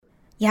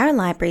Yarra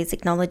Libraries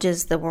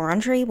acknowledges the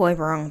Wurundjeri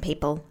Woiwurrung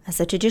people as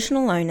the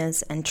traditional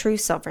owners and true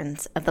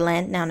sovereigns of the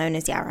land now known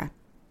as Yarra.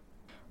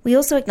 We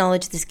also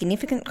acknowledge the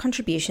significant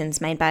contributions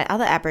made by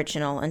other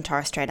Aboriginal and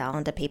Torres Strait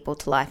Islander people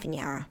to life in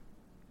Yarra.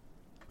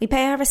 We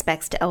pay our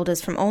respects to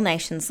elders from all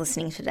nations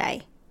listening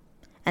today,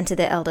 and to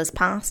their elders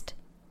past,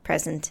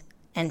 present,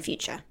 and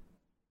future.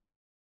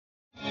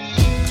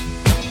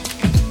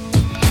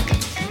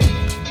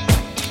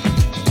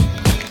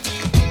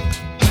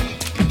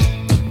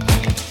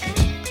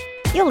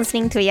 You're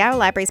listening to a Yarra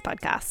Libraries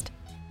podcast.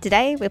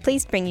 Today, we're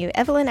pleased to bring you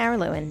Evelyn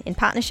Araluen in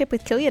partnership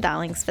with Kill Your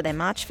Darlings for their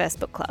March 1st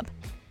book club.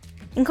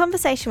 In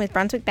conversation with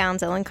Brunswick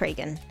Bound's Ellen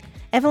Cregan,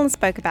 Evelyn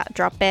spoke about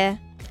Drop Bear,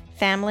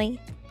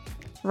 family,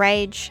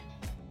 rage,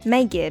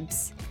 May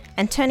Gibbs,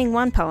 and turning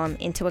one poem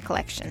into a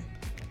collection.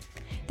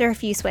 There are a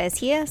few swears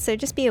here, so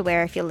just be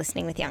aware if you're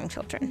listening with young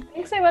children.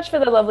 Thanks so much for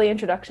the lovely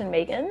introduction,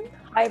 Megan.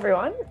 Hi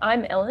everyone,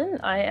 I'm Ellen.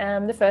 I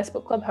am the First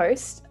Book Club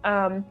host.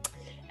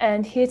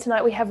 And here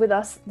tonight we have with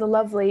us the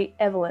lovely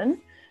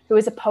Evelyn, who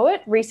is a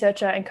poet,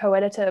 researcher, and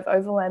co-editor of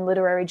Overland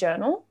Literary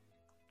Journal.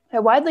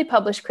 Her widely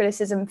published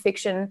criticism,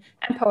 fiction,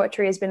 and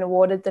poetry has been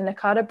awarded the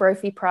Nakata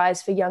Brophy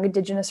Prize for Young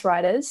Indigenous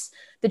Writers,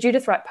 the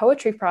Judith Wright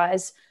Poetry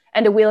Prize,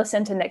 and a Wheeler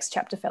Centre Next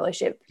Chapter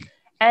Fellowship,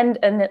 and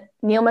a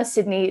Neilma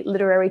Sydney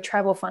Literary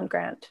Travel Fund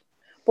grant.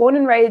 Born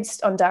and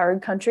raised on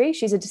Darug country,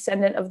 she's a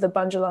descendant of the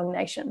Bundjalung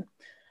Nation.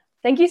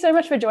 Thank you so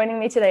much for joining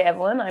me today,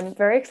 Evelyn. I'm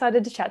very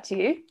excited to chat to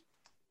you.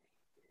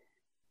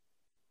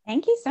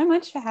 Thank you so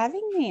much for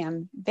having me.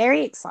 I'm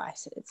very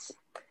excited.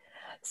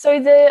 So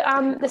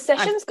the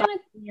session's going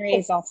to... Miri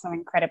is also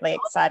incredibly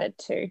excited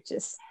too.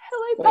 Just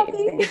hello,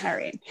 puppy. Her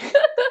in.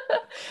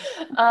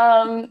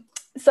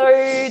 So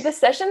the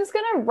session's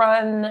going to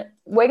run...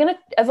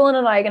 Evelyn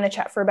and I are going to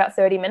chat for about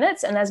 30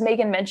 minutes. And as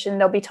Megan mentioned,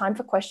 there'll be time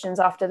for questions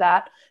after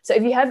that. So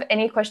if you have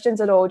any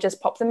questions at all,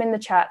 just pop them in the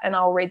chat and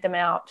I'll read them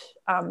out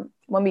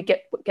when we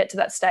get to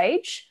that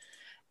stage.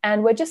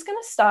 And we're just going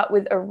to start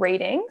with a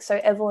reading. So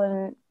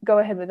Evelyn, go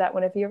ahead with that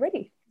whenever you're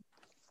ready.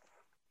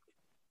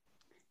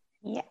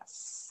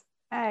 Yes.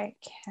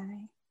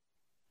 Okay.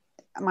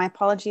 My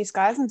apologies,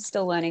 guys. I'm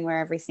still learning where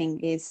everything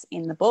is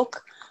in the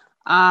book.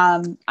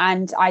 And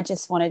I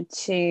just wanted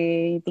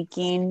to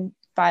begin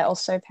by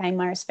also paying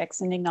my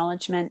respects and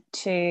acknowledgement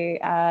to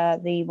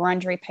the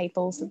Wurundjeri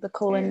peoples of the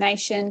Kulin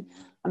Nation.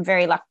 I'm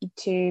very lucky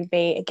to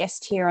be a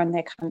guest here on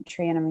their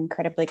country, and I'm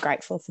incredibly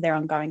grateful for their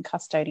ongoing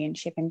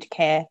custodianship and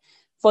care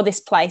for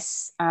this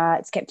place.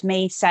 It's kept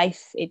me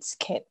safe, it's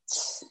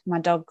kept my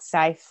dog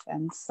safe,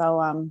 and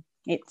so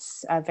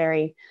it's a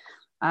very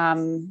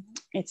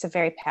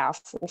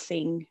powerful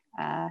thing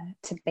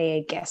to be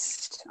a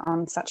guest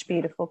on such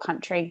beautiful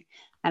country,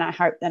 and I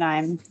hope that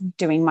I'm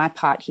doing my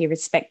part here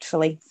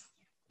respectfully.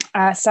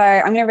 So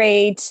I'm going to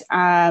read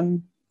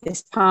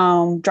this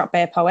poem, Drop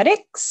Bear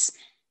Poetics,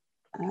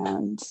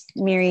 and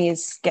Miri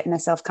is getting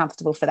herself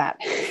comfortable for that.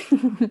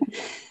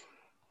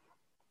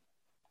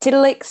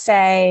 Tiddalik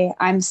say,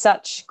 I'm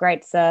such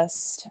great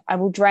thirst, I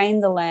will drain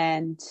the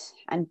land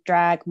and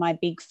drag my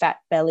big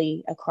fat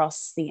belly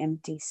across the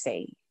empty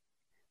sea.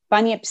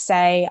 Bunyip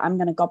say, I'm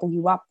going to gobble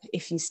you up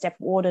if you step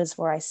waters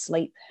where I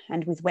sleep,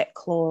 and with wet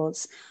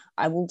claws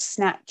I will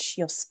snatch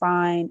your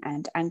spine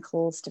and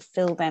ankles to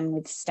fill them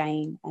with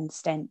stain and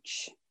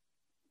stench.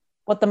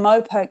 What the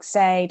Mopoke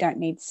say don't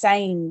need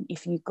saying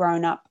if you've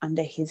grown up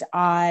under his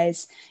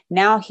eyes.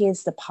 Now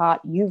here's the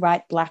part you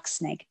write Black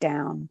Snake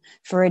down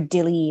for a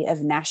dilly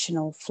of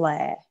national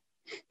flair.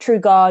 True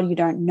God, you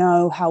don't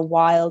know how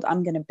wild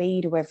I'm going to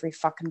be to every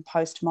fucking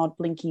post-mod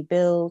blinky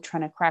bill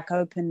trying to crack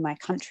open my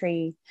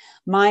country,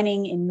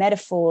 mining in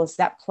metaphors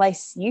that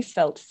place you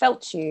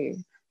felt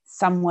you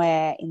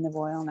somewhere in the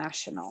Royal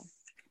National.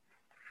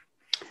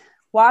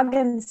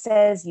 Wagon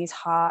says use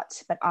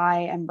heart, but I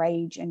am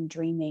rage and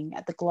dreaming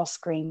at the gloss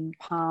green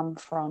palm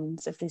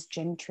fronds of this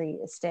gentry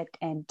estate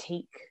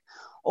antique.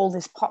 All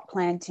this pot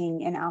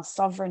planting and our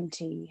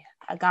sovereignty,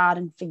 a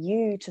garden for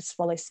you to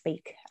swallow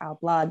speak our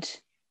blood.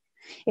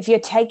 If you're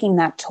taking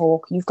that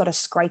talk, you've got to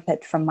scrape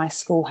it from my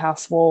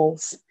schoolhouse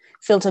walls.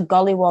 Filter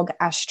gollywog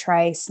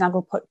ashtray,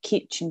 snuggle put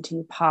kitchen to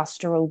your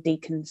pastoral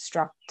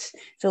deconstruct.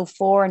 Fill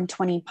 4 and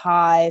 20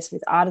 pies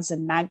with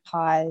artisan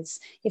magpies.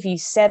 If you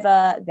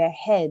sever their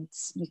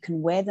heads, you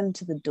can wear them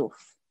to the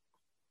doof.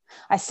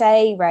 I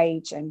say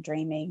rage and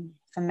dreaming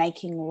for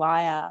making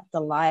liar the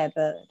lyre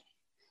bird,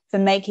 for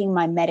making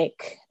my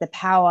medic the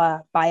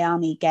power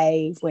Bayami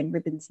gave when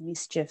Ribbon's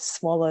mischief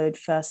swallowed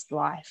first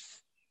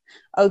life.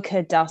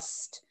 Ochre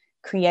dust,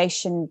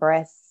 creation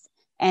breath,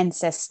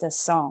 ancestor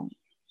song.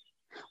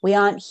 We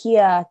aren't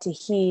here to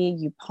hear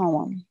you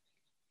poem.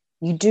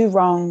 You do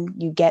wrong,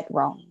 you get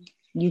wrong.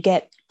 You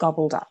get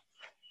gobbled up.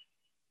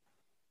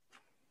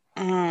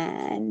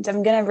 And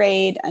I'm going to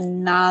read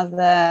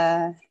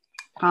another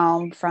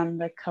poem from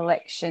the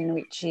collection,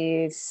 which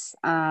is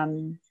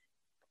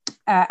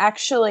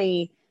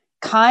actually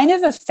kind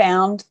of a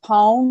found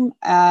poem.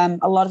 A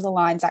lot of the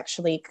lines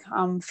actually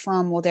come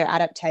from, or they're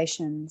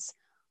adaptations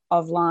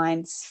of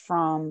lines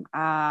from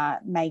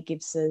May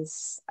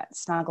Gibbs's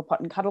Snagglepot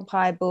and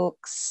Cuddlepie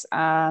books,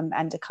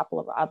 and a couple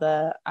of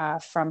other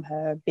from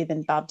her Bib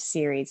and Bub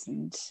series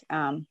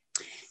and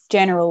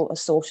general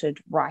assorted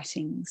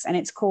writings. And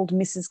it's called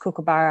Mrs.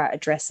 Kookaburra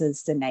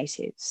Addresses the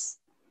Natives.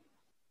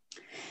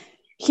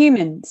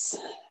 Humans,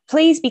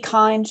 please be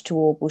kind to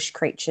all bush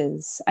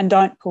creatures and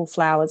don't pull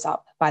flowers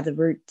up by the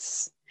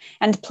roots.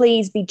 And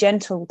please be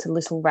gentle to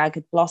little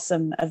ragged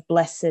blossom of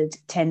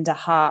blessed, tender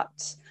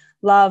heart,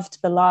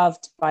 loved,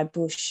 beloved by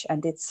bush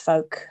and its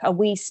folk, a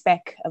wee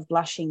speck of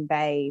blushing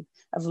babe,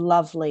 of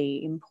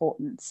lovely,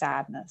 important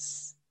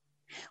sadness.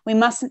 We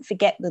mustn't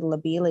forget little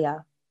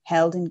Abelia,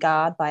 held in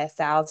guard by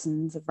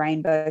thousands of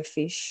rainbow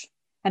fish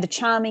and a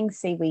charming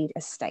seaweed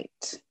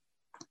estate.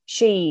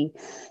 She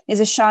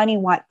is a shiny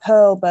white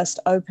pearl burst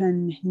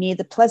open near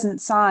the pleasant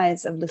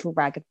sighs of little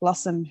ragged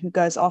blossom who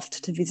goes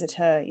oft to visit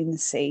her in the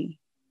sea.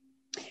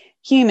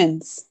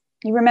 Humans,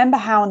 you remember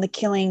how in the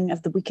killing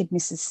of the wicked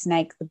Mrs.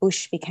 Snake, the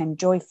bush became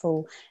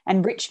joyful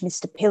and rich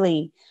Mr.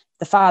 Pilly,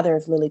 the father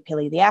of Lily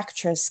Pilly, the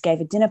actress, gave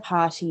a dinner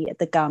party at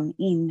the Gum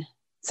Inn.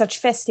 Such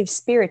festive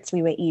spirits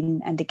we were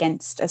in and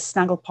against as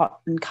Snagglepot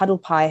and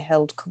Cuddlepie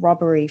held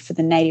corroboree for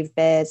the native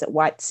bears at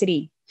White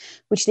City,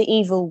 which the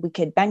evil,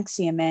 wicked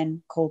Banksia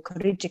men call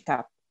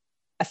Korijika,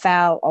 a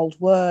foul old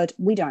word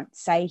we don't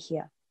say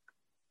here.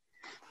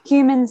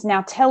 Humans,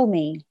 now tell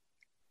me,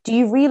 do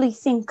you really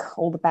think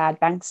all the bad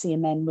Banksia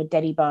men were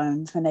deady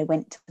bones when they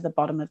went to the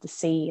bottom of the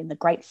sea in the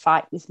great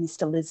fight with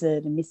Mr.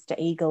 Lizard and Mr.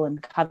 Eagle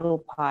and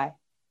Cuddlepie?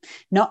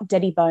 Not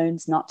deady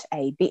bones, not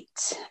a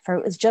bit, for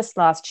it was just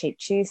last Cheap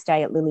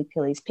Tuesday at Lily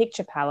Pilly's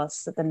Picture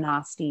Palace that the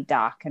nasty,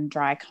 dark and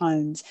dry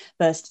cones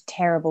burst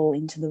terrible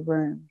into the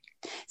room,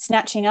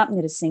 snatching up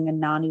Nidasing and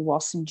Nani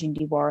Was and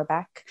Jindy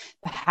Warraback,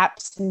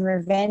 perhaps in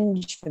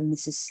revenge for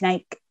Mrs.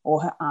 Snake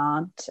or her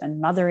aunt and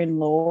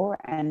mother-in-law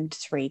and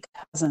 3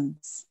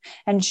 cousins,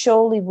 and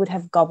surely would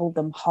have gobbled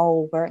them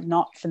whole were it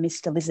not for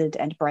Mr. Lizard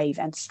and brave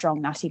and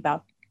strong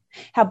Nuttybub.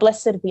 How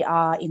blessed we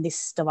are in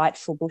this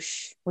delightful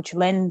bush, which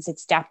lends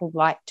its dappled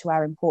light to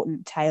our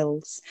important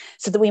tales,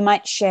 so that we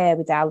might share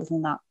with our little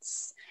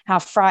nuts. How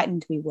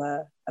frightened we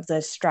were of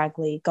those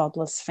straggly,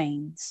 godless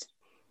fiends.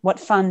 What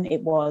fun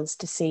it was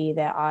to see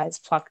their eyes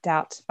plucked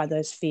out by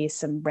those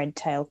fearsome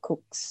red-tailed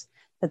cooks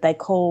that they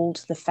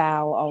called the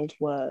foul old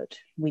word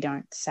we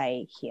don't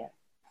say here.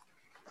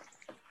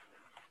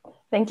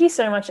 Thank you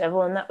so much,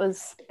 Evelyn. That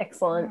was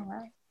excellent. All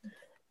right.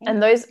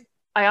 And those,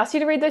 I asked you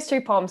to read those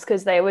 2 poems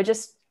because they were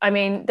just, I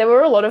mean, there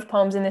were a lot of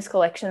poems in this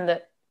collection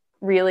that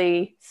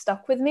really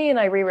stuck with me and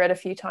I reread a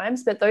few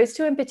times, but those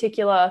 2 in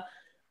particular,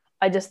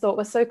 I just thought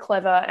were so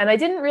clever. And I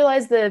didn't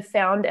realize the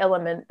found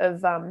element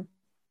of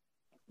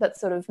that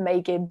sort of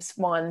May Gibbs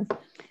one,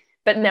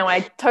 but now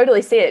I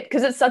totally see it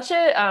because it's such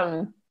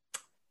a,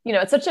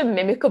 it's such a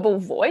mimicable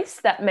voice,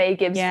 that May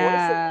Gibbs voice,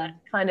 and that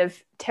kind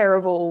of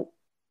terrible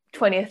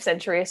 20th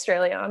century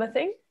Australiana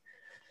thing.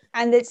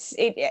 And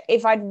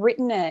if I'd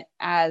written it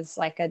as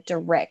like a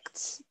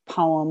direct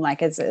poem,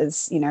 like as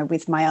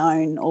with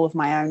all of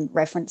my own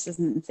references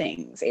and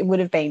things, it would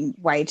have been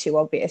way too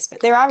obvious. But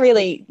there are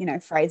really,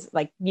 phrases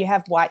like you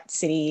have White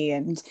City,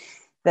 and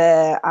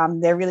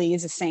there really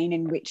is a scene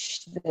in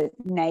which the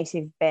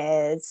native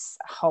bears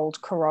hold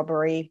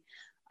corroboree.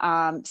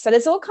 So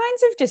there's all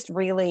kinds of just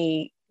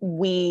really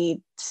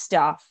weird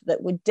stuff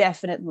that would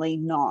definitely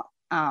not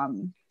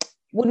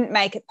wouldn't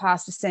make it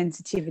past a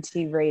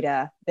sensitivity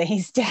reader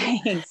these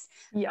days.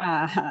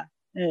 Yeah,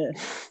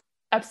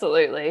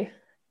 absolutely.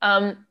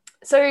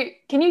 So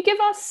can you give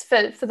us,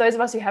 for those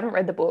of us who haven't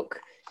read the book,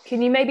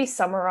 can you maybe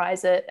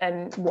summarize it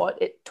and what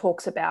it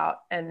talks about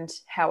and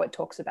how it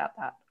talks about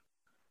that?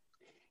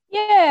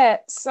 Yeah,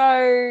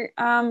 so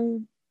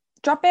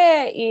Drop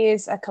Air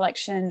is a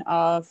collection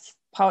of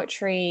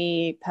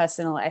poetry,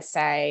 personal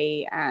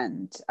essay,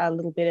 and a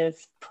little bit of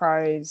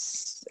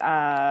prose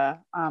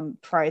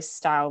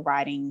style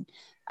writing,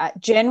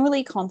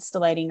 generally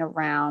constellating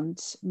around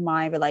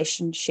my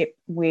relationship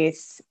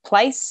with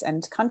place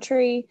and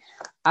country,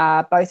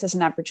 both as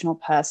an Aboriginal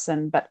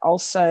person, but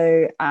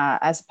also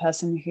as a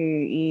person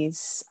who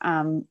is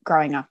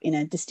growing up in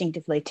a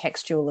distinctively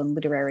textual and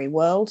literary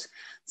world.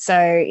 So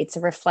it's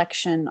a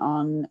reflection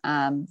on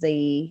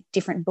the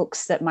different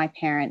books that my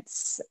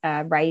parents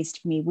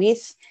raised me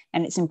with.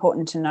 And it's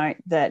important to note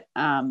that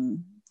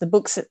the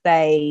books that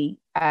they,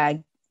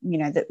 I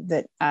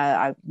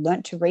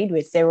learnt to read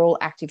with, they're all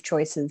active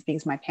choices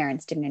because my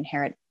parents didn't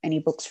inherit any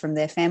books from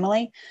their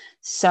family.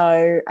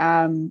 So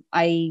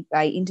I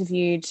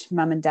interviewed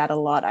mum and dad a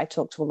lot. I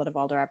talked to a lot of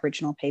older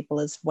Aboriginal people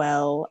as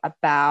well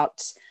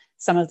about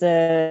some of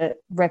the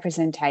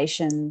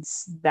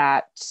representations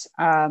that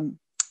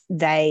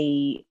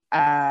they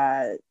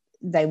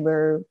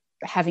were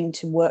having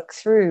to work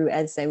through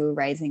as they were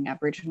raising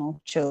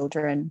Aboriginal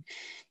children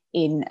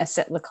in a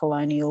settler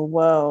colonial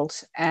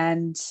world.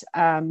 And,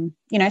 some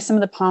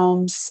of the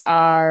poems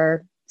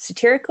are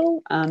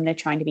satirical. They're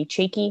trying to be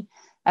cheeky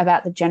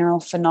about the general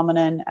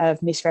phenomenon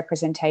of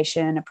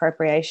misrepresentation,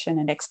 appropriation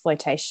and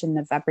exploitation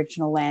of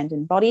Aboriginal land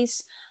and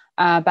bodies.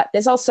 But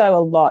there's also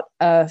a lot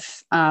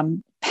of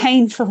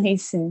painfully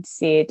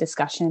sincere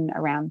discussion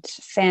around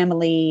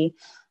family,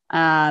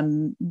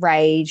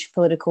 rage,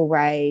 political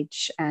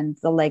rage, and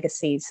the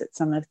legacies that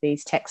some of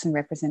these texts and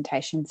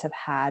representations have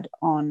had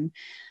on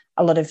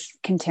a lot of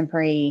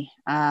contemporary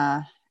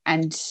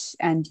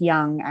and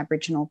young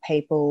Aboriginal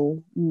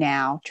people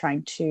now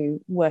trying to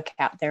work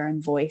out their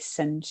own voice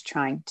and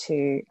trying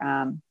to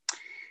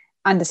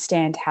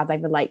understand how they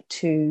relate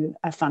to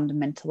a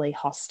fundamentally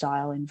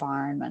hostile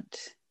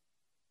environment.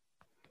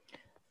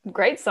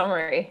 Great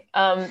summary.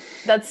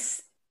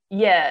 That's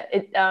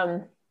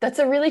a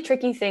really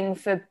tricky thing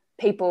for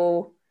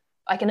people.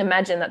 I can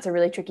imagine that's a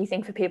really tricky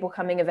thing for people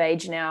coming of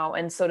age now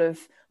and sort of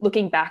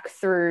looking back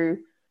through,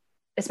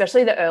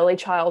 especially the early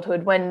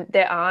childhood, when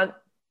there aren't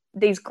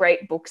these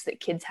great books that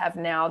kids have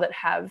now that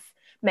have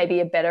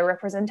maybe a better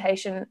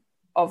representation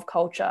of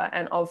culture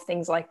and of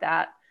things like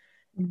that.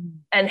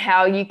 And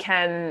how you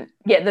can,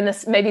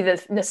 maybe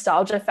the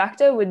nostalgia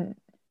factor would,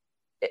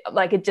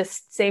 like, it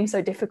just seems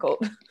so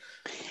difficult.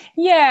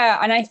 Yeah,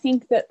 and I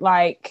think that,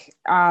 like,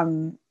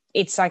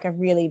 it's like a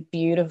really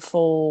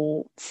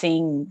beautiful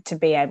thing to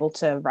be able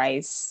to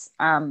raise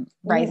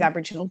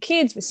Aboriginal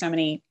kids with so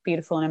many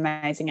beautiful and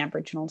amazing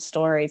Aboriginal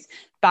stories.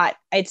 But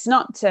it's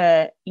not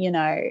to,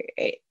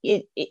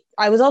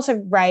 I was also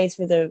raised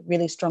with a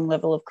really strong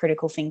level of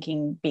critical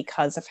thinking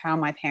because of how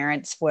my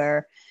parents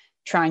were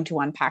trying to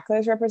unpack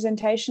those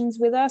representations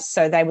with us.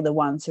 So they were the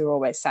ones who were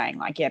always saying,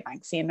 like, yeah,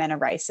 Banksia men are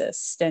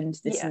racist and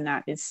this and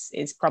that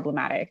is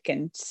problematic.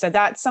 And so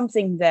that's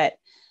something that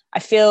I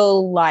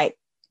feel like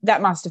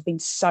that must have been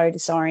so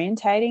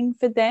disorientating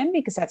for them,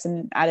 because that's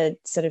an added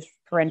sort of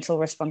parental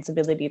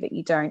responsibility that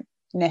you don't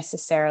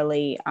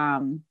necessarily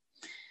always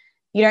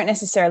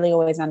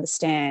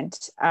understand.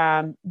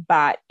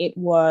 But it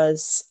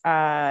was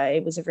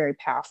a very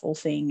powerful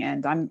thing,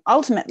 and I'm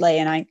ultimately,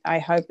 and I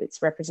hope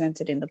it's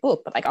represented in the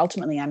book, but like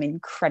ultimately I'm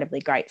incredibly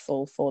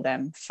grateful for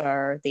them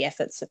for the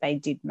efforts that they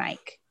did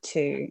make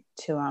to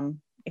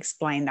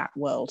explain that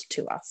world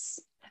to us.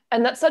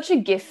 And that's such a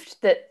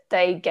gift that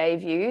they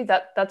gave you.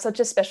 That's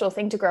such a special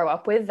thing to grow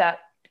up with,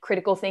 that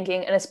critical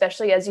thinking, and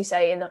especially, as you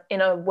say,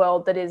 in a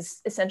world that is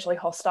essentially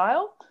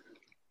hostile.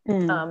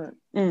 So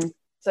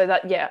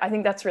that, I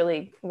think that's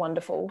really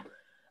wonderful.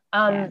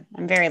 I'm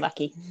very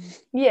lucky.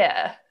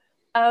 Yeah.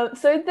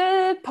 So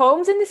the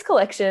poems in this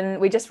collection,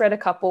 we just read a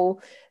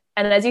couple,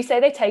 and as you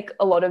say, they take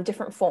a lot of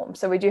different forms.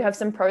 So we do have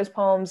some prose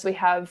poems, we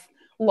have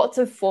lots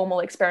of formal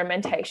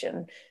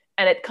experimentation,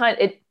 and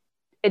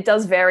it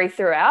does vary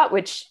throughout,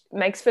 which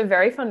makes for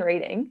very fun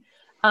reading.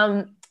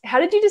 How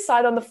did you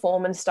decide on the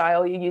form and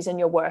style you use in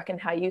your work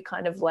and how you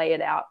kind of lay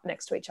it out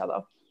next to each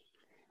other?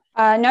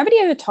 Nobody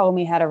ever told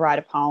me how to write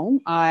a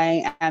poem.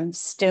 I am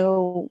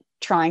still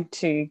trying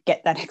to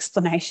get that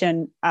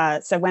explanation.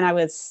 So when I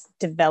was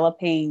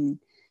developing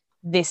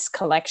this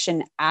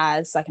collection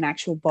as like an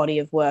actual body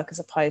of work, as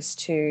opposed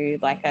to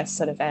like a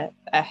sort of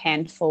a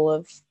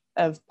handful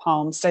of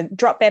poems. So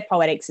Drop Bear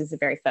Poetics is the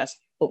very first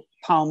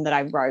poem that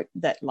I wrote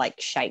that like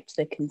shaped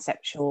the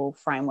conceptual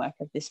framework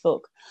of this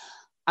book.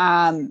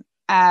 But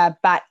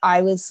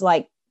I was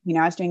like,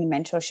 I was doing a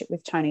mentorship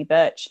with Tony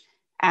Birch,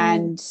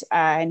 and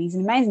he's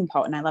an amazing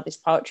poet and I love his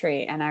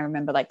poetry. And I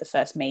remember like the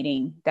first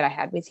meeting that I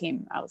had with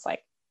him, I was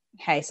like,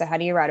 hey, so how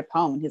do you write a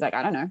poem? And he's like,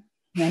 I don't know.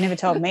 They never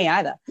told me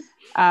either.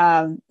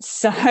 I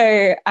still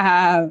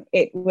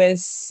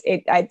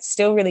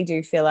really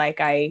do feel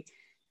like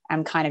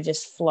I'm kind of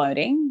just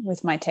floating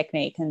with my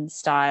technique and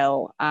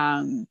style,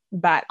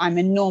 but I'm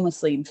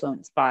enormously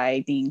influenced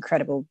by the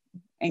incredible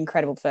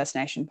First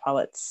Nation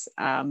poets,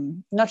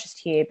 not just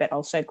here but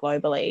also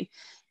globally,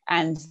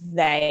 and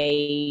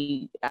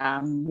they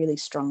really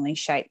strongly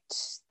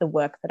shaped the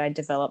work that I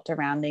developed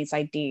around these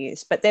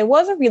ideas. But there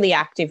was a really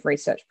active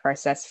research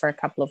process for a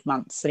couple of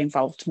months that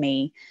involved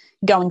me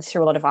going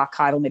through a lot of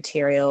archival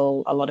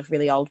material, a lot of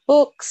really old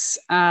books,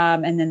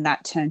 and then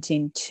that turned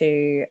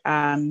into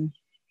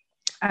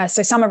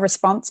so some are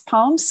response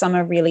poems, some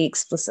are really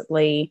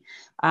explicitly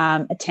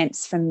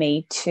attempts for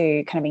me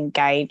to kind of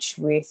engage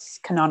with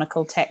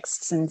canonical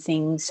texts and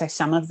things. So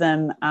some of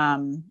them,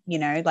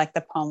 like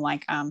the poem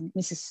like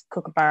Mrs.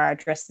 Kookaburra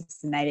addresses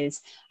the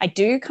natives, I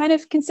do kind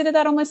of consider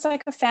that almost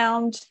like a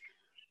found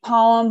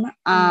poem.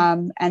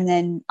 And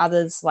then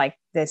others, like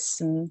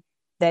there's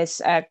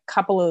a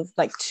couple of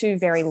like two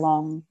very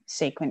long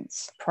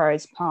sequence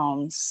prose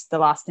poems, The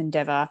Last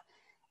Endeavour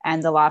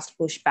and The Last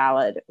Bush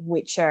Ballad,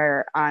 which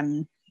are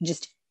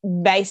just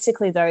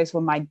basically those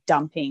were my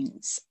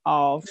dumpings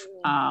of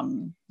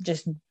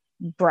just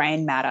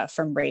brain matter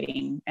from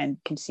reading and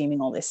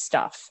consuming all this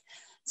stuff.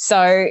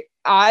 So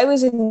I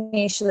was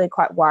initially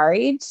quite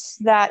worried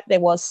that there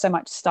was so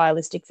much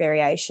stylistic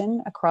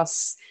variation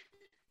across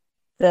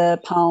the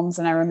poems.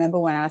 And I remember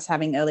when I was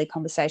having early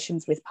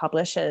conversations with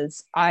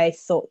publishers, I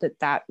thought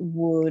that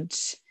would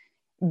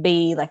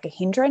be like a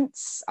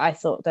hindrance. I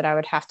thought that I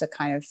would have to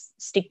kind of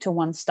stick to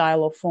one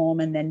style or form,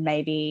 and then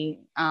maybe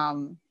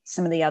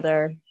some of the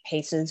other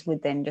pieces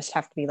would then just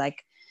have to be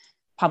like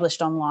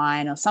published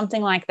online or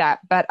something like that.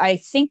 But I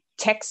think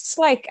texts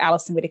like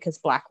Alison Whittaker's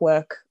Black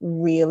Work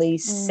really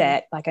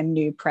set like a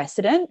new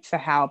precedent for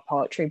how a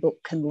poetry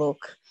book can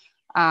look,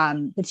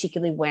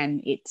 particularly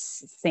when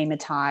it's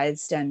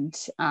thematized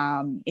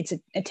and it's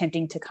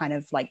attempting to kind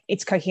of like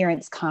its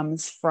coherence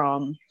comes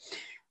from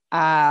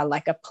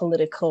like a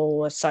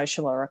political or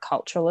social or a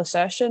cultural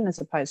assertion as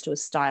opposed to a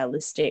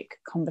stylistic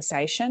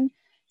conversation.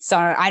 So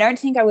I don't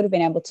think I would have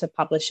been able to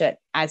publish it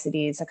as it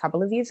is a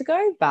couple of years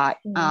ago, but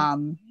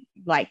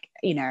like,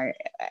 you know,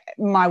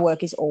 my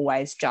work is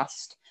always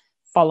just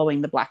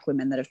following the Black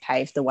women that have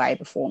paved the way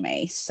before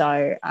me.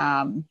 So,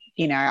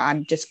 you know,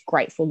 I'm just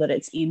grateful that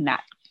it's in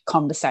that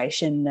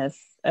conversation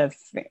of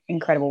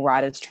incredible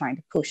writers trying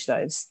to push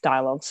those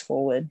dialogues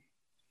forward.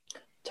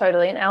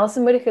 Totally. And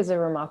Alison Whittaker's a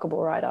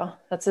remarkable writer.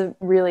 That's a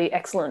really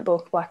excellent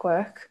book, Black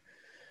Work.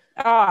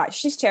 Oh,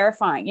 she's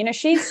terrifying. You know,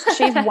 she's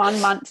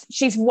 1 month,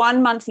 she's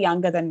 1 month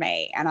younger than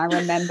me. And I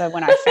remember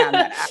when I found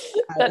that out.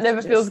 That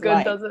never feels good,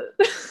 like, does it?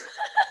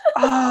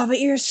 Oh, but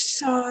you're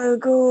so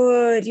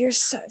good. You're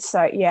so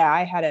yeah,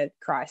 I had a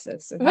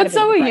crisis. But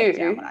so are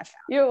you. When I found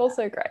you're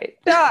also great.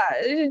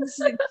 Yeah,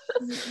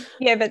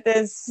 but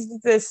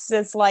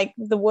there's like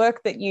the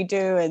work that you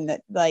do, and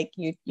that like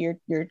you're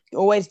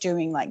always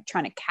doing, like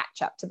trying to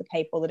catch up to the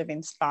people that have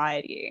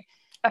inspired you.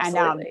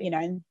 Absolutely. And you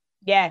know,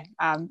 yeah,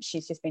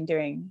 she's just been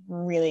doing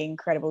really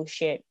incredible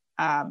shit.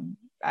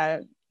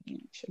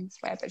 Shouldn't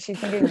swear, but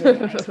she's been doing really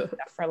amazing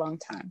stuff for a long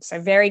time.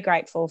 So very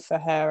grateful for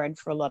her and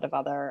for a lot of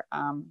other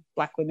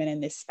Black women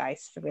in this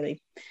space for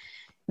really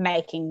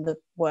making the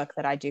work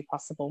that I do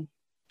possible.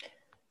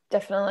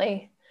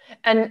 Definitely.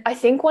 And I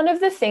think one of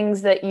the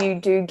things that you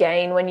do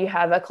gain when you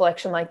have a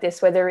collection like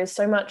this, where there is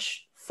so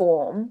much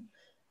form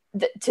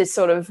to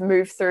sort of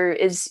move through,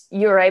 is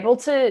you're able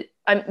to,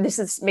 this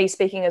is me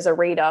speaking as a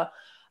reader,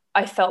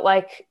 I felt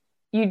like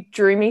you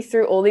drew me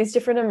through all these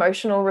different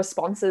emotional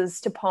responses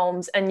to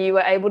poems, and you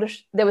were able to,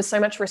 there was so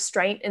much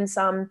restraint in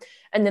some,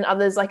 and then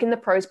others, like in the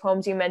prose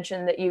poems you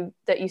mentioned that you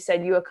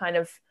said you were kind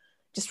of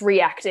just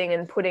reacting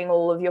and putting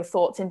all of your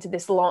thoughts into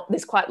this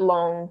quite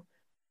long,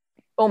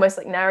 almost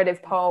like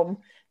narrative poem.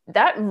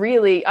 That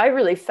really, I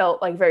really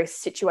felt like very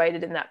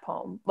situated in that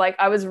poem. Like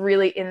I was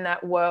really in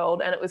that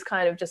world, and it was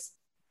kind of just,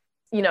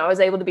 you know, I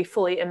was able to be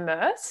fully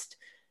immersed.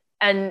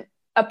 And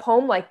a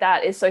poem like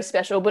that is so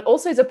special, but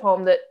also is a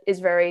poem that is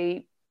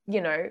very,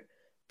 you know,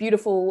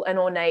 beautiful and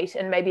ornate,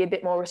 and maybe a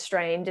bit more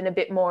restrained and a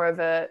bit more of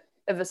a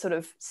sort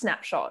of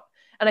snapshot.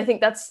 And I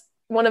think that's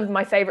one of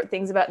my favorite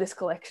things about this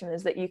collection,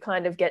 is that you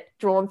kind of get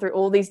drawn through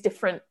all these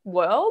different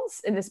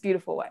worlds in this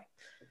beautiful way.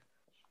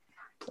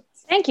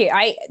 Thank you.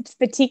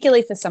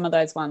 Particularly for some of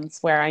those ones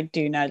where I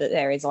do know that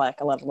there is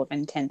like a level of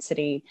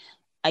intensity,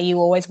 you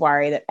always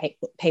worry that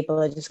people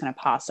are just going to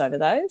pass over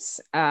those,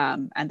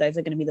 and those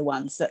are going to be the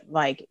ones that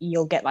like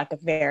you'll get like a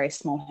very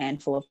small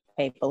handful of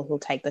people who'll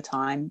take the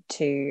time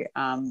to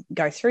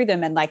go through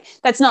them. And like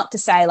that's not to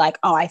say like,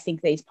 oh, I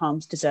think these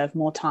poems deserve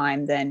more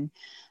time than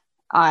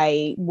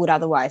I would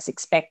otherwise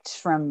expect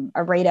from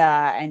a reader,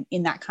 and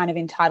in that kind of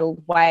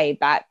entitled way.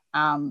 But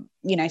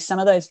you know, some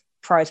of those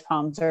prose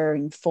poems are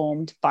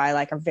informed by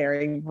like a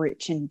very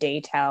rich and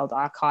detailed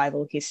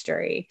archival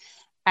history,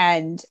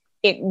 and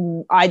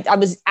I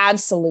was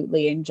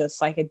absolutely in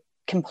just like a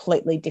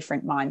completely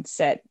different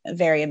mindset, a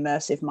very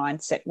immersive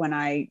mindset, when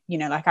I, you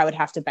know, like I would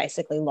have to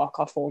basically lock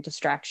off all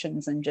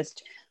distractions and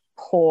just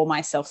pour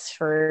myself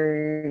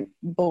through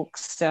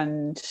books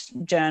and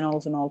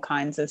journals and all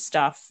kinds of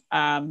stuff.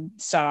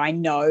 So I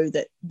know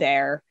that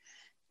they're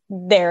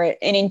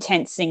an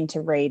intense thing to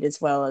read as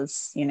well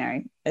as, you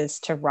know, as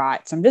to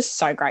write. So I'm just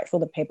so grateful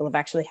that people have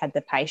actually had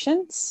the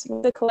patience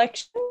with the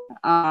collection.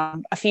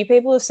 A few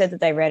people have said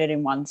that they read it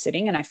in one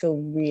sitting, and I feel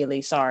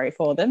really sorry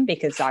for them,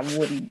 because I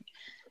wouldn't,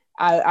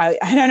 I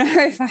don't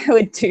know if I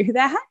would do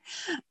that.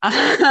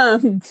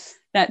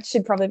 That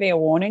should probably be a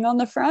warning on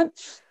the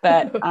front.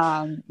 But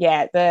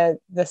yeah,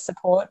 the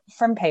support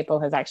from people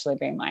has actually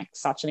been like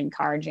such an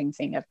encouraging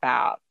thing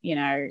about, you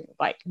know,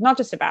 like not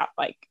just about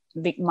like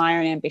my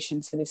own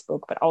ambitions for this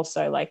book, but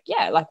also like,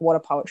 yeah, like what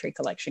a poetry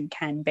collection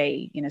can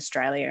be in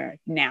Australia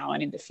now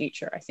and in the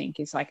future, I think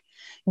is like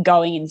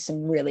going in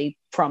some really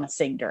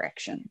promising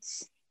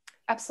directions.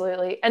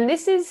 Absolutely. And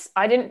this is,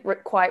 I didn't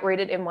quite read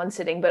it in one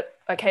sitting, but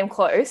I came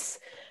close.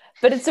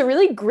 But it's a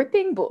really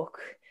gripping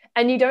book.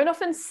 And you don't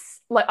often,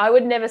 like, I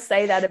would never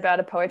say that about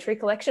a poetry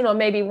collection, or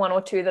maybe one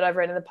or two that I've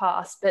read in the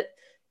past, but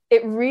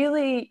it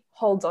really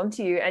holds on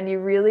to you, and you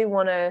really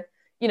want to,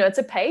 you know, it's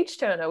a page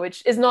turner,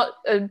 which is not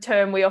a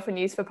term we often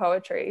use for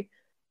poetry.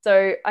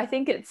 So I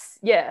think it's,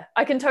 yeah,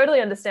 I can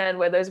totally understand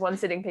where those one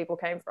sitting people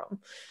came from.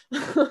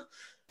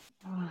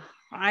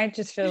 I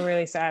just feel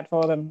really sad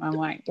for them. I'm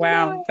like,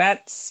 wow,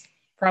 that's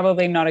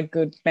probably not a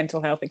good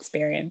mental health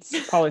experience.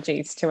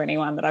 Apologies to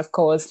anyone that I've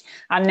caused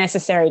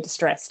unnecessary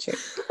distress to.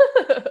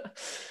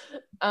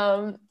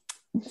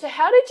 So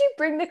how did you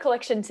bring the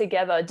collection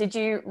together? Did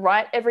you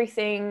write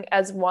everything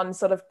as one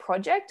sort of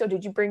project, or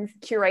did you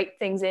curate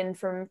things in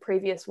from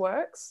previous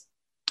works?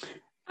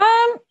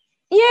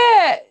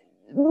 Yeah,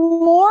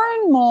 more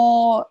and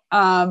more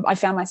I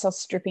found myself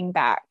stripping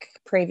back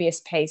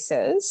previous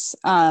pieces.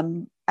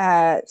 So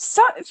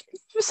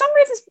for some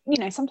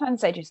reasons,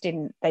 sometimes they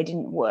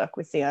didn't work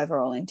with the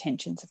overall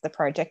intentions of the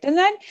project. And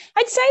then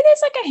I'd say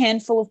there's like a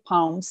handful of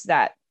poems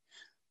that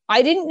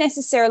I didn't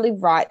necessarily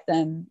write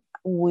them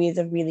with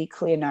a really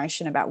clear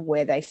notion about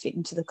where they fit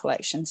into the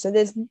collection. So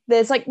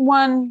there's like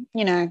one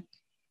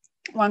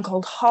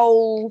called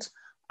Hold,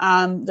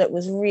 that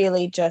was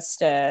really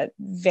just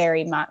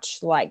very much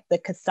like the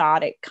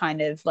cathartic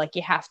kind of like,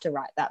 you have to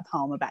write that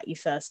poem about your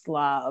first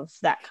love,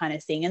 that kind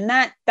of thing. And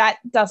that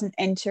doesn't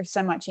enter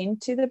so much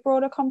into the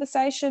broader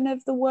conversation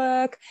of the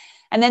work.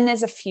 And then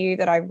there's a few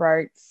that I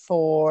wrote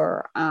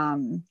for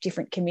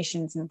different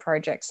commissions and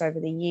projects over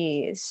the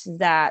years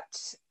that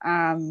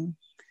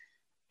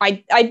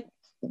I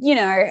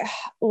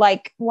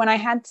like when I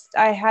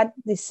had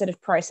this sort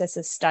of process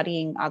of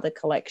studying other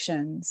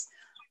collections,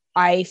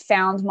 I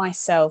found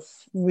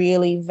myself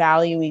really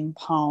valuing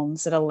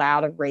poems that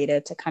allowed a reader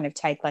to kind of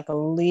take like a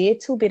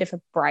little bit of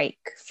a break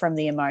from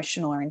the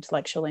emotional or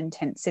intellectual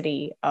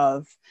intensity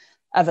of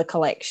a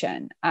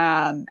collection.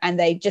 And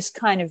they just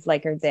kind of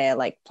like are there,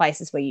 like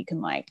places where you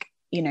can like,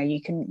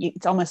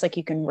 it's almost like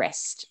you can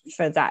rest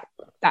for that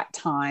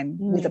time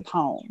with a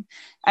poem.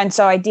 And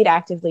so I did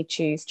actively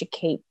choose to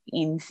keep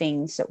in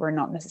things that were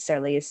not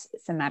necessarily as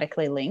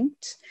thematically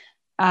linked.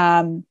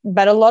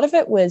 But a lot of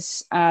it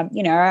was, I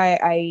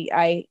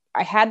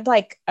had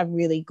like a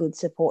really good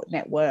support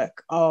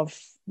network of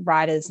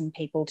writers and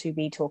people to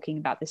be talking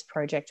about this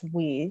project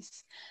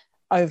with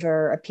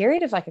over a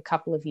period of like a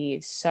couple of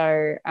years.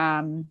 So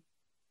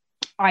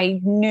I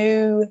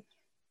knew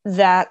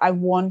that I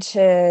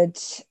wanted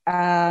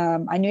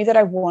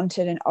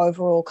an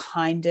overall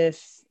kind of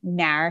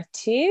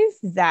narrative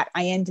that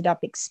I ended up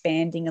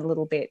expanding a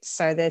little bit.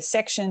 So there's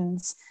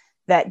sections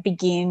that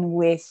begin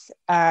with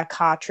a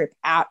car trip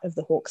out of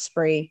the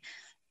Hawkesbury,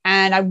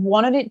 and I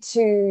wanted it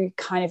to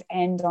kind of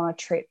end on a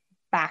trip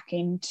back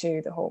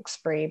into the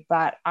Hawkesbury,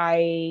 but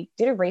I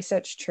did a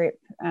research trip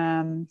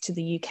to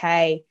the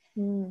UK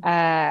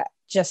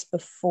just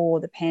before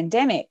the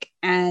pandemic,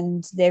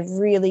 and there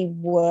really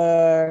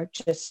were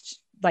just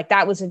like,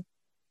 that was a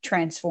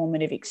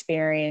transformative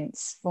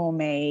experience for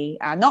me,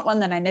 not one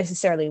that I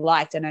necessarily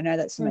liked, and I know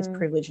that's the most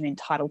privileged and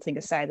entitled thing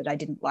to say, that I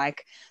didn't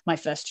like my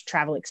first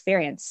travel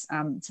experience.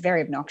 It's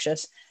very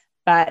obnoxious,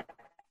 but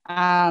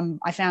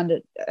I found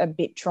it a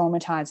bit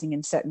traumatizing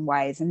in certain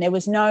ways, and there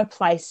was no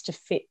place to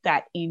fit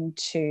that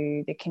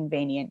into the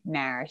convenient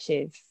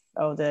narrative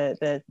or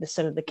the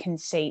sort of the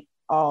conceit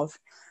of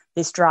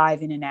this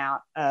drive in and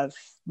out of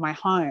my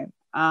home.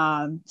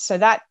 So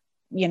that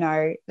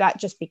that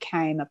just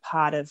became a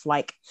part of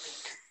like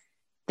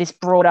this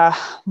broader,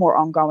 more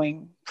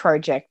ongoing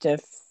project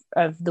of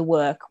the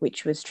work,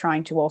 which was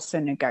trying to also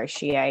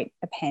negotiate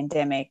a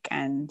pandemic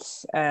and,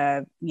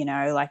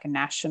 like a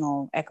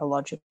national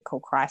ecological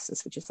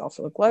crisis, which is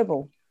also a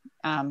global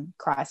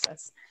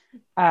crisis.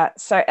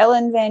 So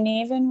Ellen Van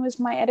Even was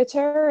my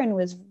editor and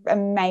was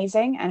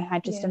amazing and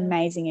had just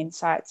amazing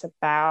insights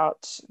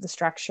about the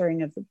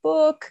structuring of the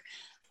book.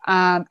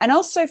 And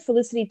also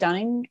Felicity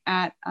Dunning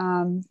at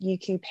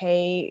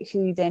UQP,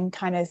 who then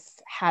kind of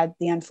had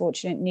the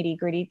unfortunate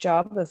nitty-gritty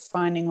job of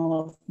finding all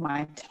of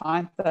my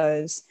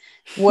typos,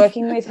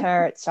 working with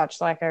her at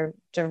such like a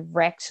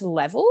direct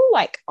level.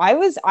 Like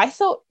I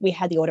thought we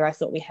had the order, I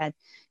thought we had,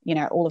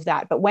 all of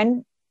that. But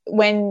when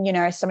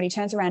somebody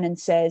turns around and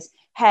says,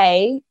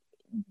 hey,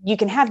 you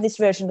can have this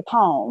version of the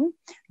poem,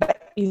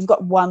 but you've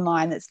got one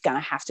line that's going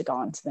to have to go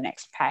on to the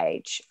next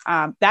page.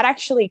 That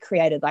actually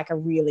created like a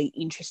really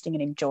interesting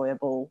and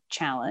enjoyable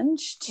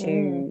challenge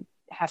to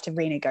have to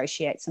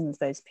renegotiate some of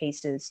those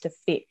pieces to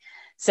fit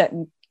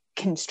certain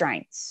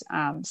constraints.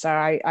 So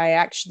I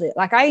actually,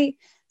 like I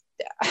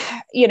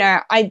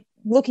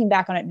looking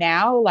back on it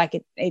now,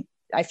 like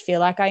I feel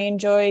like I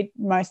enjoyed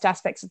most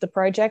aspects of the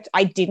project.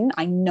 I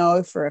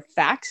know for a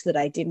fact that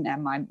I didn't,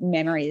 and my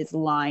memory is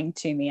lying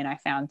to me, and I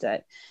found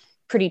it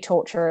pretty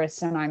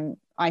torturous, and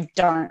I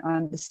don't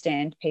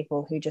understand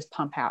people who just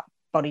pump out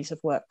bodies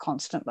of work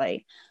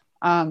constantly.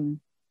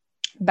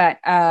 But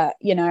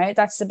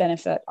that's the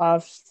benefit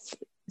of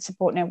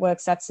support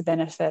networks. That's the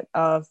benefit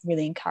of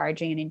really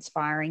encouraging and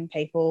inspiring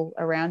people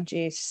around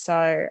you.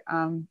 So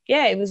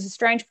it was a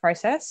strange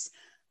process,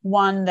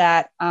 one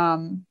that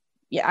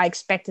I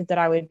expected that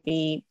I would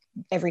be,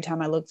 every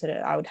time I looked at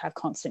it, I would have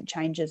constant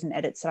changes and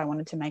edits that I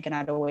wanted to make, and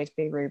I'd always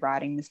be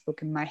rewriting this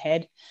book in my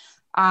head.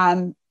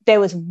 There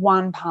was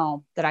one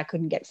poem that I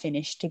couldn't get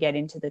finished to get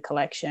into the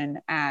collection,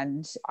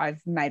 and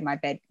I've made my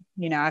bed,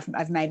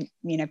 I've made,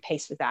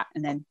 peace with that.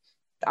 And then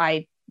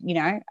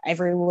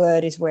every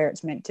word is where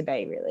it's meant to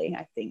be, really,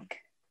 I think.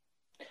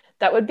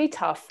 That would be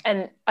tough.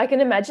 And I can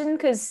imagine,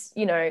 because,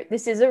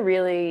 this is a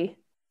really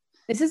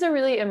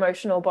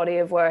emotional body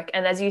of work.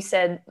 And as you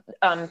said,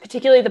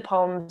 particularly the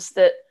poems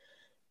that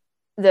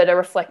are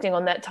reflecting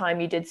on that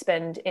time you did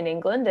spend in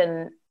England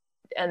and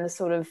the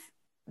sort of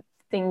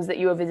things that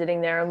you were visiting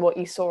there and what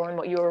you saw and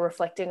what you were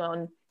reflecting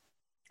on,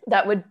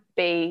 that would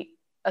be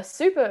a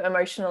super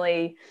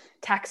emotionally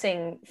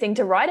taxing thing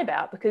to write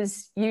about,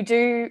 because you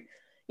do,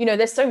 you know,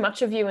 there's so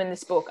much of you in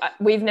this book.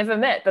 We've never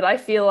met, but I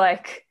feel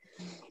like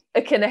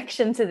a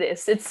connection to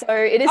this. It is.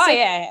 Oh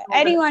yeah,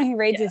 anyone who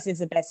reads this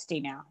is a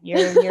bestie now.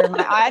 You're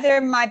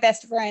either my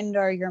best friend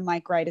or you're my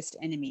greatest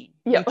enemy.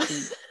 Yeah.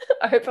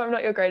 I hope I'm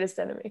not your greatest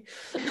enemy.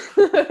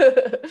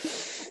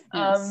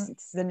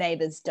 It's the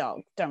neighbor's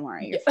dog. Don't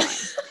worry, you're fine.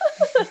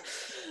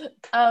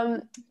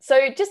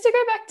 So just to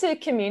go back to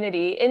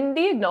community, in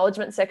the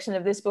acknowledgement section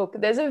of this book,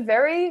 there's a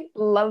very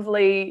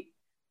lovely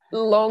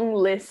long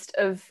list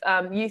of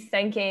you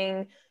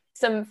thanking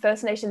some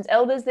First Nations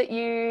elders that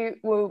you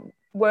were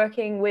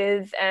working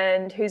with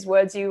and whose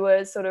words you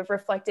were sort of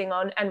reflecting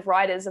on, and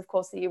writers, of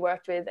course, that you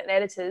worked with, and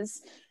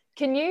editors.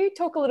 Can you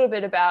talk a little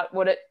bit about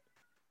what it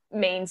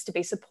means to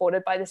be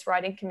supported by this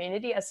writing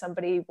community as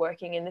somebody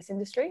working in this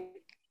industry?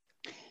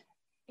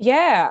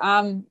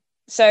 Yeah.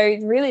 So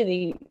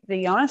really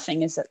the honest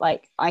thing is that,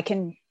 like, I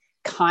can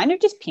kind of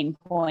just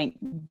pinpoint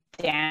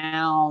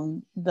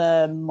down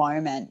the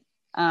moment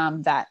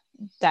that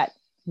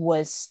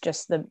was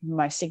just the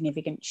most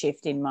significant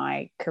shift in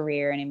my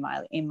career and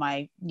in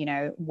my you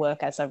know,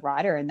 work as a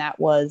writer. And that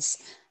was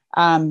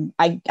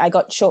I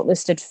got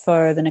shortlisted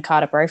for the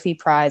Nakata Brophy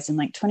Prize in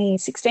like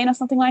 2016 or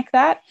something like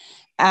that.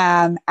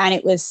 And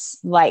it was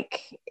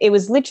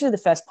literally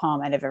the first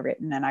poem I'd ever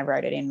written, and I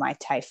wrote it in my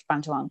TAFE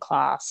Bunjalung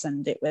class,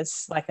 and it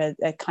was like a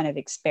kind of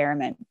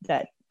experiment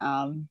that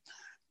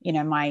you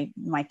know, my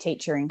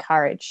teacher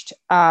encouraged.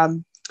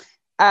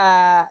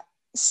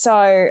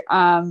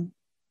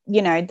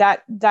 You know,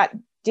 that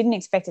didn't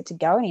expect it to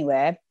go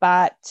anywhere,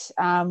 but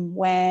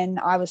when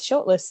I was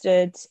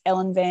shortlisted,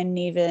 Ellen Van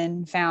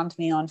Neven found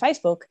me on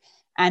Facebook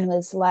and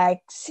was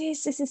like,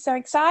 "Sis, this is so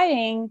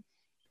exciting.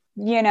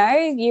 You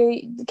know,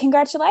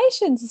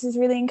 congratulations. This is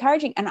really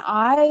encouraging." And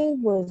I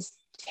was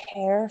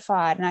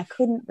terrified, and I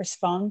couldn't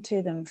respond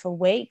to them for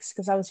weeks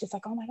because I was just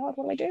like, "Oh my God,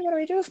 what do I do? What do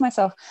I do with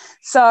myself?"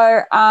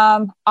 So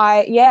I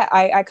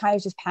kind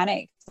of just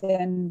panicked.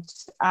 And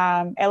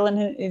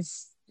Ellen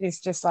is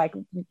just like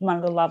one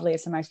of the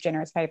loveliest and most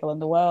generous people in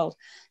the world.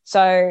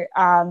 So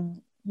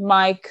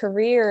my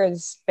career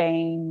has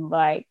been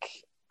like,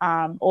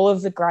 all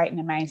of the great and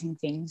amazing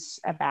things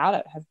about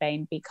it have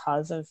been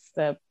because of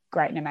the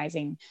great and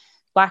amazing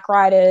Black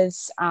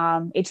writers.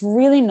 It's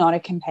really not a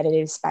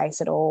competitive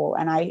space at all.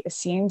 And I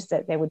assumed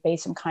that there would be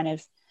some kind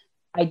of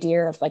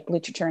idea of like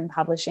literature and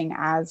publishing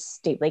as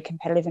deeply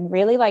competitive, and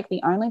really, like,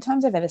 the only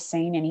times I've ever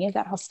seen any of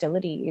that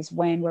hostility is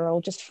when we're all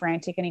just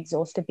frantic and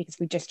exhausted because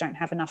we just don't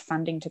have enough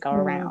funding to go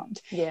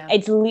around.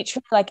 It's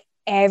literally like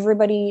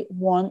everybody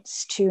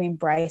wants to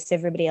embrace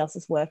everybody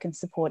else's work and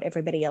support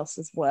everybody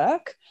else's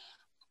work,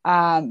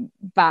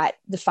 but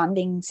the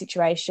funding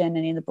situation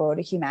and in the broader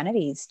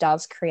humanities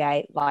does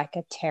create like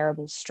a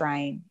terrible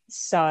strain.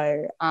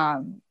 So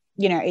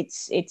you know,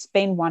 it's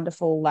been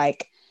wonderful.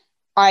 Like,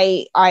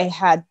 I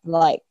had,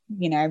 like,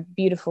 you know,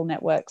 beautiful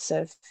networks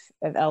of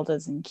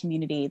elders and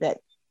community that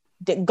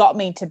got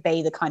me to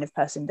be the kind of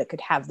person that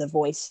could have the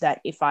voice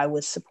that if I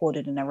was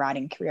supported in a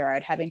writing career,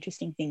 I'd have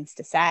interesting things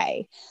to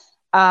say.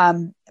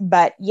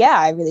 But yeah,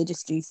 I really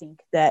just do think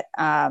that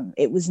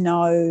it was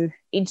no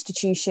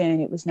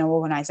institution, it was no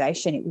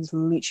organization, it was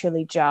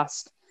literally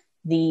just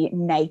the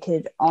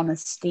naked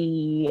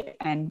honesty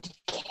and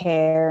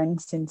care and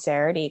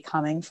sincerity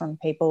coming from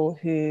people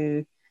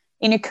who,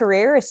 in a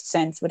careerist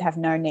sense, would have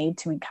no need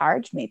to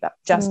encourage me, but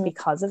just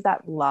because of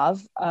that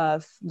love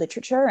of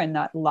literature and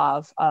that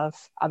love of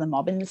other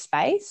mob in the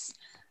space,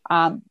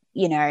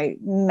 you know,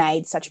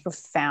 made such a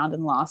profound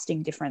and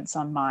lasting difference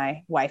on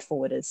my way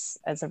forward as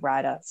a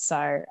writer.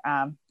 So,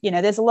 you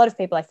know, there's a lot of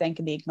people I think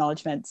in the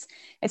acknowledgements.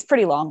 It's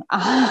pretty long,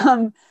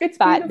 it's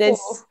but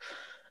beautiful.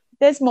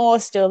 there's more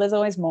still. There's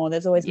always more.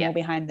 There's always more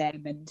behind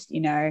them, and, you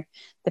know,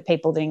 the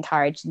people that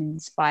encouraged and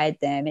inspired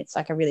them. It's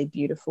like a really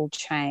beautiful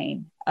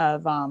chain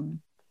of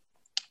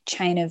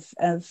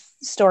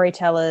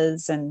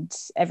storytellers and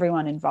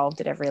everyone involved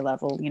at every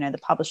level. You know, the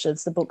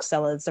publishers, the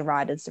booksellers, the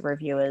writers, the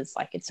reviewers.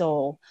 Like, it's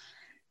all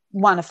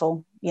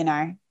wonderful. You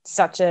know,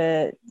 such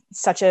a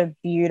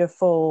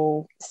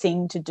beautiful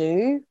thing to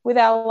do with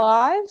our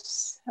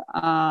lives.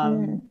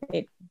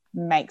 It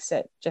makes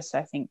it just,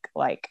 I think,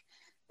 like,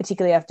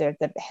 particularly after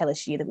the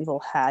hellish year that we've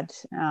all had,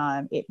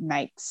 it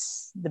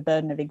makes the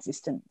burden of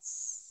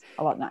existence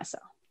a lot nicer.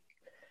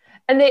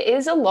 And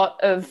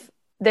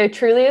there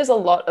truly is a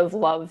lot of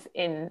love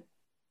in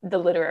the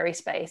literary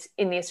space,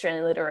 in the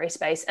Australian literary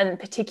space, and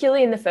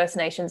particularly in the First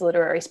Nations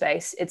literary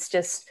space. It's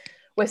just,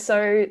 we're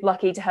so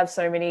lucky to have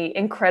so many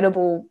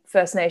incredible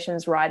First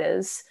Nations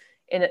writers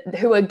in it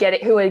who are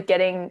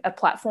getting a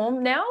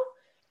platform now.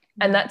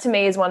 And that to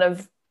me is one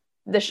of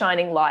the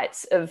shining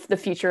lights of the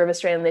future of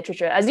Australian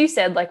literature. As you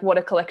said, like, what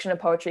a collection of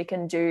poetry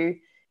can do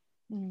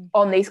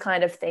on these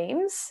kind of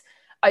themes.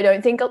 I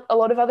don't think a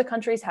lot of other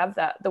countries have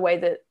that the way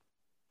that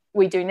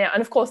we do now.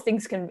 And of course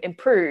things can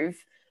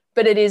improve,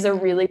 but it is a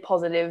really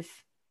positive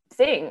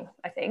thing,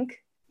 I think.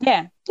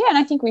 Yeah. And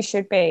I think we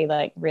should be,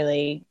 like,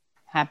 really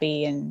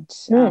happy and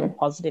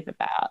positive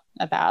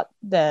about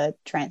the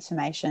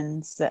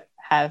transformations that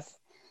have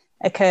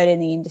occurred in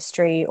the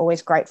industry.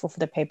 Always grateful for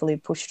the people who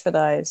pushed for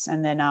those,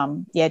 and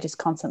then just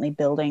constantly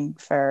building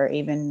for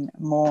even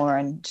more,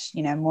 and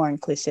more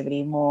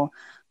inclusivity,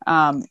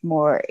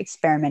 more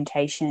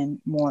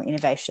experimentation, more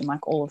innovation,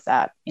 like all of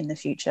that in the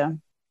future.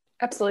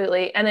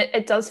 Absolutely. And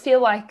it does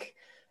feel like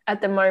at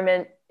the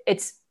moment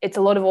it's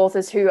a lot of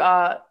authors who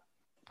are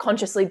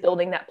consciously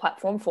building that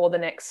platform for the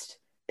next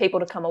people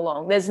to come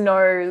along. There's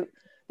no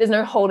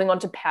holding on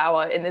to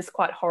power in this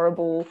quite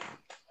horrible,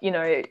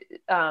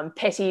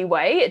 petty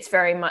way. It's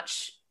very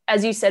much,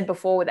 as you said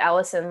before with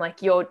Alison,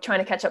 like you're trying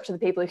to catch up to the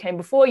people who came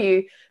before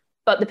you,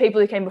 but the people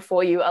who came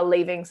before you are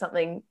leaving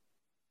something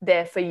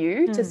there for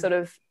you to sort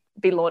of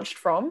be launched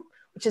from,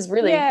 which is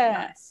really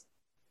nice.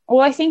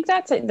 Well, I think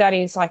that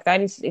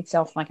is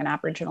itself like an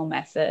Aboriginal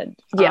method,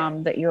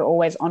 that you're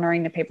always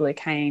honouring the people who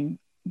came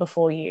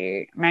before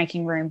you,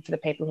 making room for the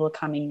people who are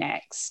coming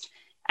next,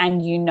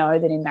 and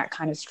that in that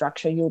kind of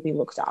structure you'll be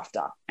looked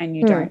after, and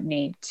you don't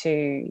need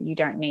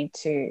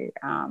to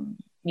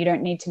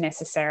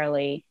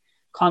necessarily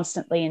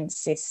constantly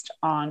insist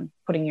on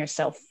putting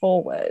yourself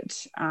forward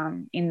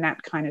in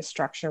that kind of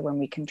structure when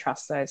we can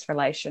trust those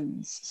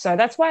relations. So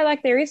that's why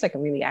there is a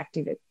really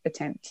active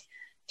attempt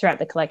throughout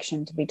the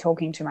collection to be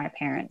talking to my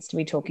parents, to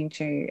be talking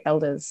to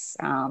elders,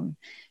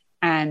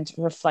 and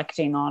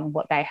reflecting on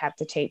what they have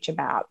to teach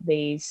about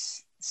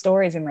these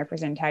stories and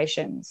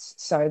representations,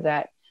 so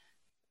that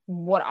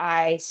what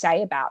I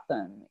say about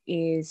them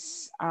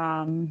is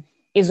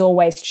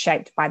always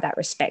shaped by that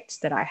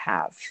respect that I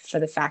have for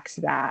the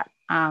fact that,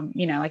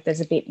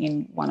 there's a bit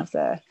in one of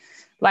the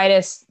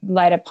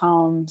later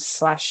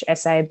poems /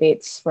 essay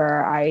bits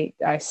where I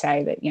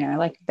say that,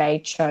 they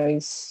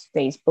chose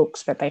these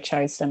books, but they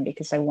chose them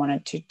because they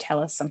wanted to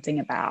tell us something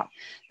about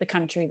the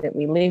country that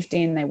we lived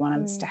in. They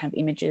wanted us to have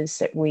images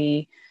that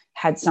we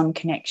had some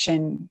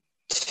connection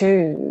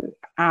to,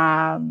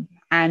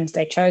 and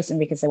they chose them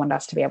because they wanted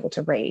us to be able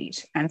to read.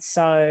 And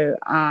so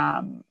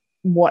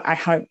what I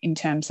hope in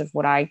terms of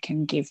what I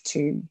can give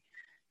to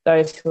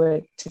those who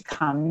are to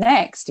come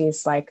next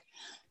is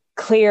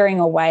clearing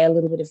away a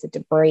little bit of the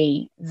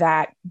debris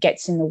that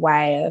gets in the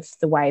way of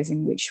the ways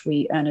in which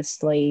we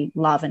earnestly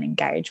love and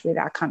engage with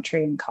our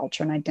country and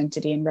culture and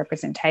identity and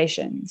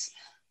representations.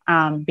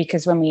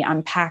 Because when we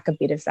unpack a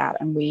bit of that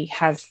and we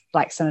have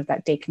some of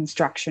that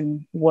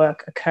deconstruction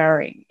work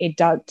occurring, it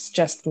does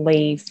just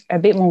leave a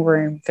bit more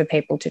room for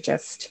people to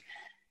just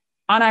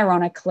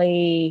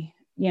unironically,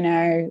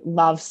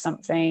 love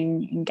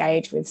something,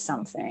 engage with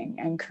something,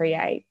 and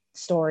create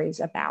stories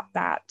about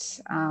that.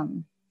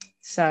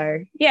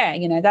 So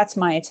that's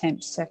my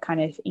attempt to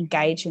kind of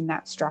engage in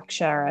that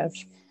structure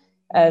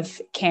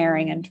of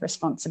caring and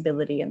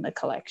responsibility in the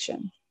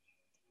collection.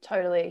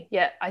 Totally.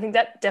 Yeah, I think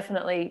that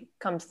definitely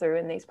comes through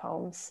in these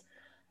poems.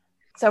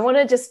 So I want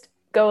to just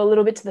go a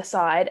little bit to the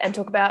side and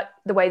talk about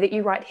the way that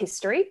you write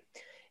history.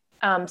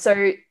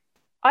 So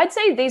I'd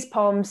say these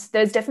poems,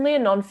 there's definitely a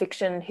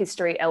non-fiction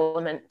history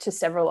element to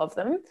several of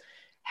them.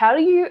 How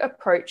do you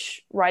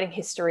approach writing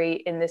history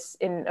in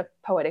a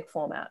poetic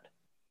format?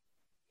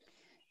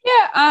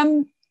 Yeah,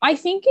 I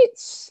think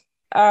it's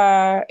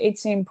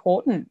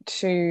important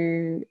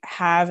to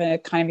have a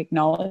kind of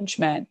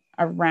acknowledgement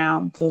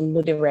around the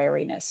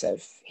literariness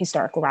of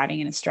historical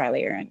writing in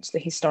Australia and the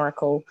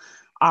historical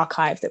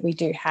archive that we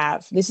do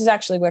have. This is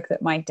actually work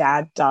that my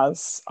dad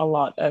does a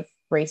lot of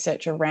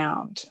research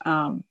around.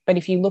 But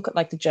if you look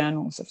at the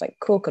journals of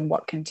Cook and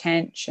Watkin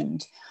Tench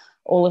and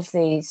all of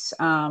these,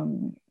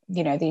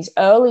 these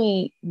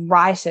early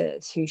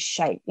writers who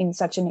shape in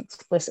such an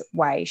explicit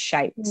way,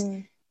 shaped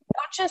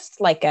not just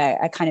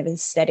a kind of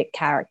aesthetic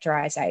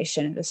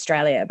characterization of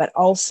Australia, but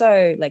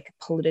also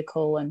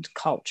political and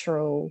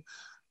cultural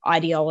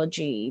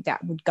ideology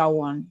that would go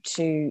on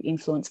to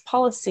influence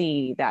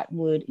policy, that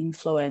would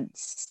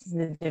influence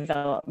the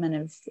development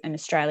of an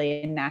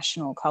Australian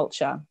national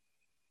culture.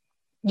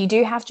 You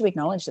do have to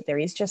acknowledge that there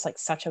is just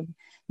such a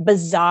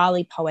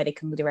bizarrely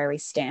poetic and literary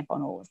stamp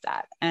on all of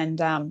that.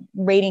 And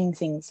reading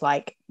things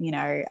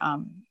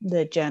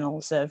the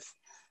journals of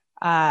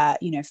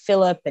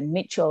Philip and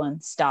Mitchell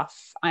and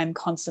stuff, I'm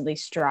constantly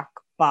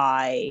struck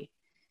by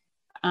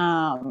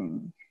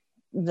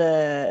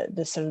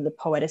the sort of the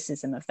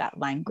poeticism of that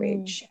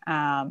language.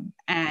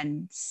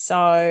 And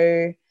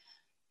so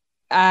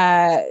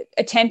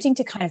attempting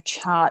to kind of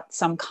chart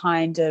some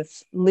kind of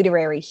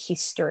literary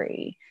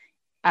history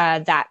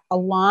that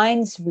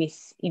aligns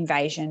with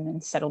invasion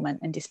and settlement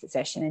and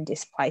dispossession and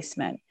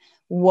displacement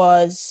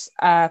was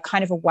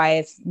kind of a way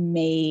of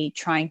me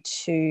trying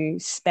to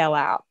spell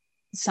out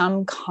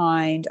some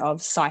kind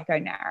of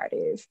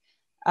psychonarrative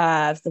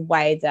of the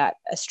way that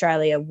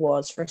Australia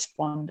was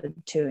responded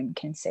to and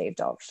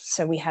conceived of.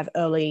 So we have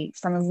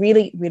from a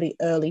really, really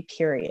early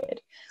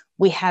period,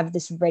 we have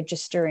this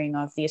registering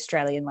of the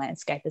Australian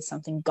landscape as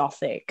something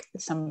Gothic,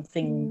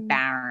 something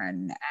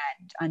barren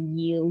and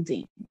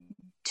unyielding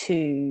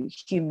to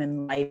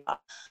human labour.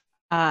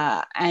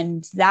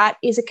 And that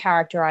is a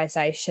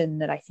characterization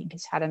that I think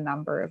has had a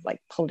number of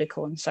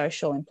political and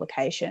social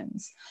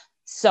implications.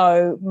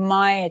 So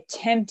my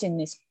attempt in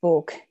this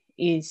book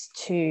is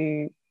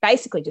to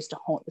basically just to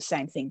haunt the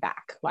same thing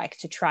back, like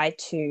to try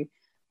to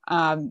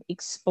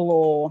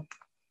explore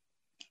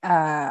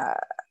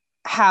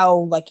how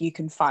like you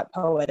can fight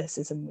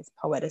poeticism with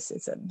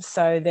poeticism.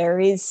 So there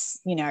is,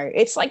 you know,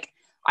 it's like,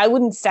 I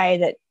wouldn't say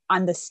that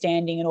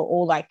understanding it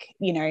or like,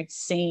 you know,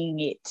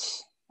 seeing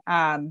it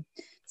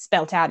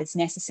spelt out is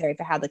necessary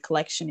for how the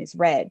collection is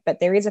read, but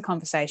there is a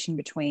conversation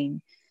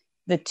between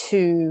the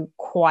two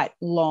quite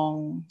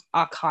long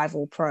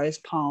archival prose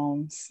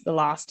poems, The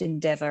Last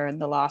Endeavour and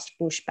The Last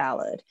Bush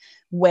Ballad,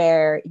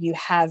 where you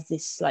have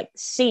this like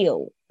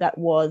seal that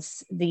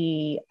was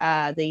the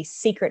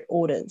secret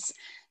orders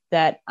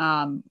that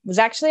was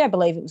actually, I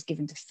believe it was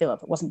given to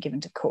Philip. It wasn't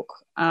given to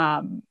Cook.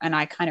 And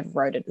I kind of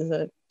wrote it as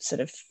a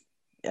sort of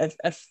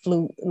a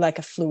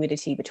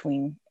fluidity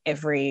between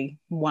every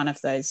one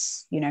of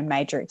those, you know,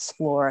 major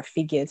explorer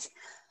figures.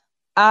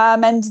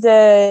 And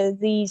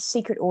the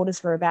secret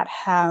orders were about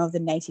how the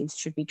natives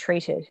should be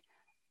treated.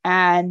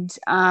 And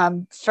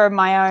for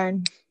my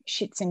own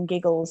shits and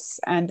giggles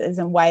and as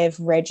a way of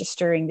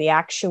registering the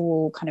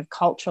actual kind of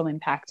cultural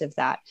impact of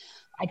that,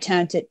 I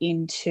turned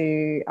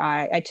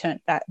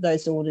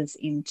those orders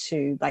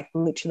into like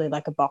literally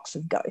like a box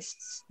of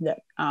ghosts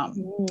that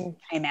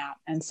came out.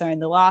 And so in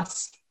the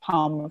last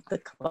poem of the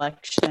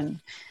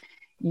collection,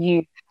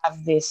 you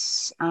have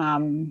this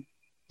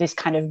this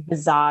kind of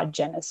bizarre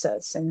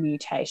genesis and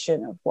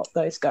mutation of what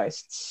has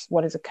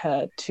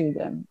occurred to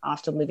them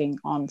after living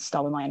on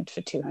stolen land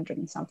for 200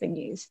 and something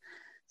years.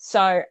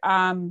 So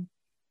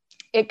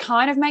it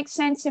kind of makes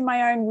sense in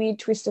my own weird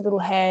twisted little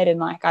head. And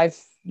like I've,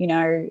 you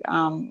know,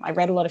 I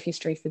read a lot of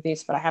history for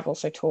this, but I have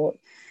also taught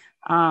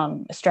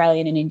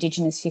Australian and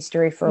Indigenous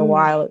history for a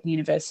while at the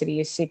University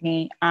of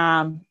Sydney.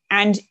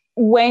 And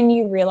when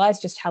you realise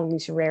just how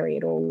literary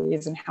it all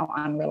is and how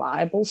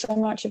unreliable so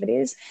much of it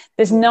is,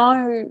 there's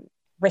no,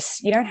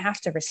 you don't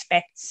have to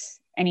respect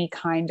any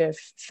kind of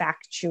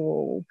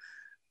factual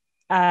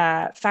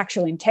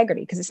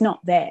integrity because it's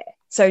not there.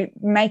 So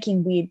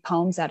making weird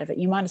poems out of it,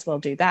 you might as well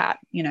do that.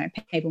 You know,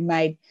 people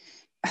made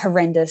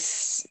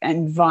horrendous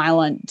and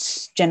violent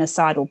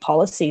genocidal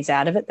policies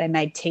out of it. They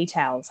made tea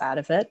towels out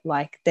of it.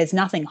 Like there's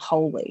nothing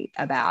holy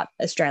about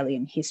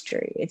Australian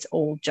history. It's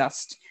all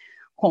just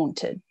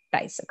haunted,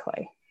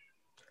 basically.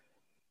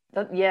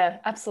 Yeah,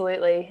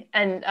 absolutely.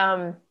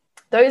 And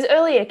those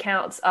early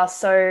accounts are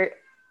so,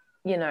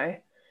 you know,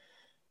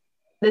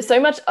 there's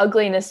so much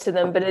ugliness to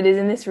them, but it is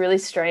in this really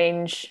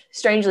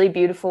strangely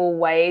beautiful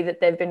way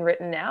that they've been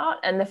written out.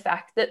 And the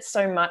fact that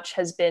so much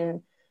has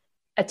been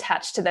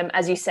attached to them,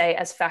 as you say,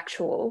 as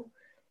factual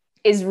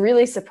is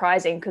really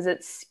surprising because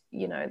it's,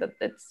 you know, that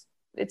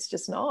it's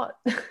just not.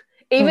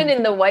 Even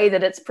in the way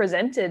that it's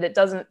presented, it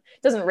doesn't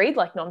read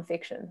like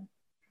nonfiction.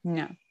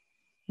 No.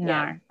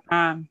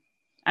 And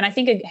I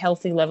think a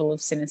healthy level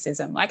of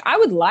cynicism. Like I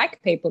would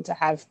like people to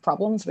have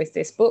problems with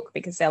this book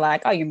because they're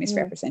like, oh, you're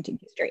misrepresenting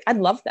history. I'd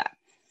love that.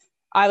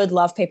 I would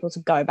love people to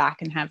go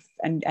back and have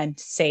and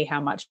see how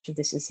much of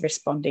this is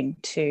responding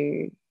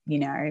to, you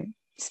know,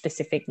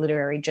 specific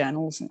literary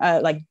journals,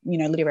 like, you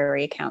know,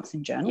 literary accounts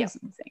in journals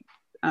and things.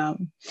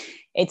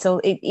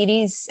 It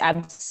is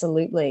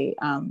absolutely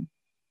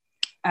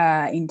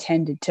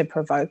intended to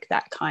provoke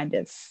that kind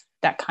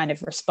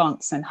of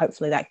response, and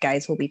hopefully that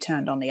gaze will be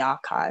turned on the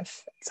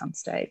archive at some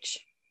stage.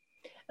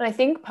 And I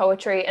think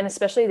poetry, and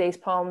especially these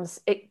poems,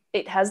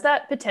 it has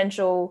that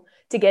potential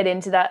to get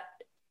into that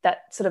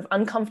sort of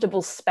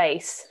uncomfortable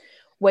space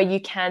where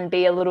you can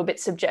be a little bit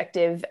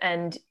subjective,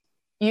 and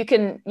you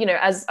can, you know,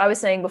 as I was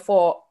saying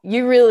before,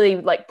 you really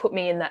like put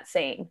me in that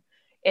scene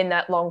in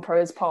that long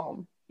prose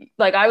poem.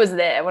 Like I was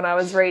there when I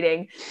was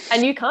reading,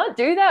 and you can't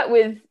do that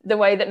with the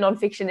way that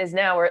nonfiction is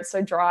now, where it's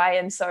so dry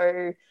and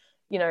so,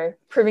 you know,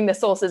 proving the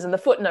sources and the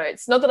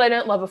footnotes. Not that I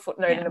don't love a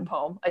footnote in a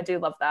poem. I do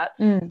love that.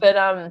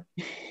 But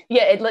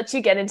it lets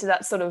you get into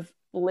that sort of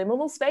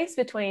liminal space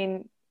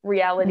between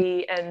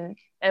reality and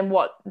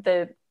what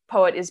the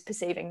poet is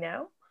perceiving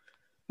now.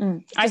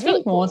 I think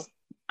really cool.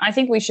 I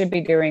think we should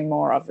be doing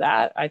more of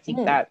that. I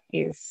think that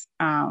is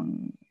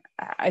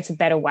it's a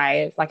better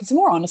way of, like, it's a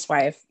more honest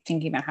way of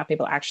thinking about how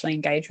people actually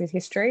engage with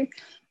history.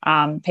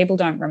 People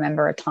don't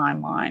remember a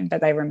timeline,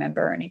 but they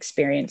remember an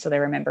experience, or they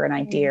remember an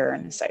idea or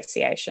an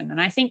association.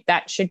 And I think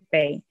that should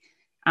be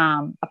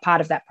a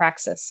part of that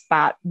praxis.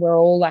 But we're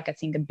all, like, I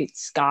think, a bit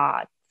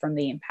scarred from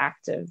the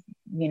impact of,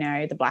 you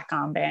know, the Black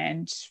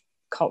Armband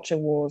culture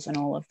wars and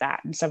all of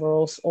that. And so we're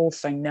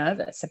also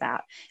nervous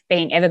about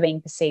ever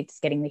being perceived as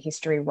getting the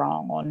history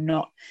wrong or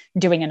not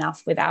doing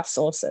enough with our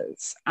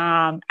sources.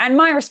 And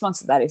my response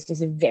to that is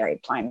just a very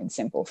plain and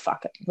simple,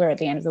 fuck it. We're at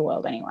the end of the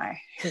world anyway.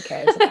 Who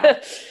cares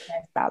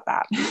about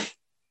that?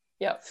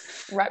 Yep.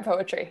 Write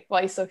poetry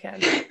while you still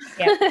can.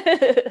 Yeah.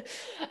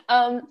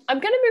 I'm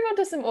going to move on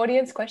to some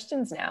audience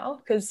questions now,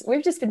 because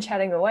we've just been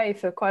chatting away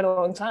for quite a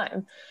long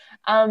time.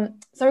 So I'm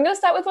going to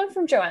start with one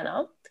from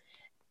Joanna.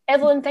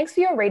 Evelyn, thanks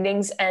for your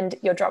readings and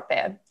your drop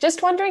there.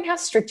 Just wondering how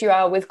strict you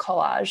are with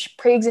collage,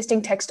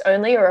 pre-existing text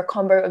only or a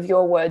combo of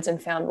your words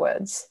and found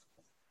words?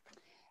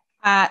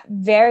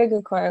 Very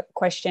good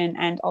question.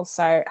 And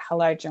also,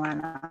 hello,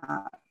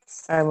 Joanna.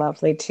 So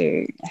lovely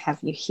to have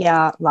you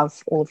here.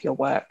 Love all of your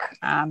work.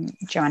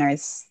 Joanna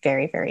is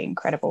very, very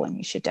incredible, and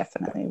you should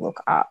definitely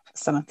look up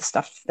some of the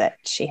stuff that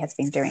she has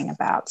been doing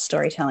about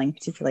storytelling,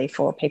 particularly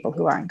for people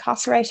who are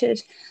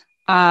incarcerated.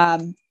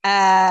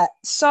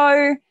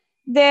 So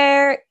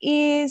there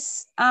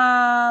is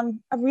a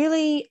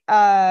really,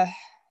 I'd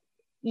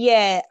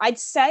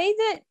say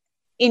that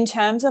in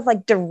terms of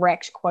like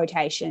direct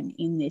quotation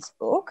in this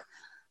book,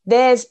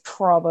 there's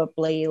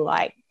probably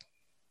like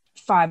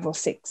 5 or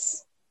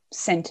 6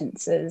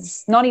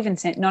 sentences, not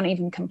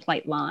even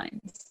complete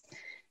lines,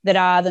 that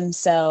are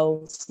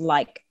themselves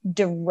like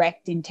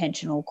direct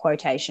intentional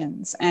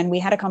quotations. And we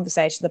had a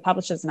conversation, the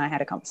publishers and I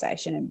had a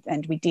conversation,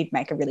 and we did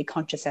make a really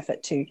conscious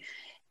effort to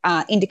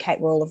indicate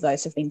where all of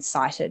those have been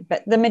cited.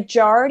 But the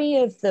majority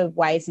of the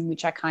ways in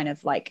which I kind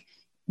of like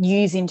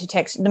use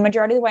intertext, the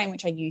majority of the way in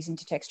which I use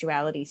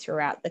intertextuality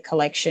throughout the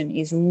collection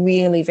is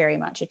really very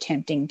much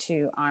attempting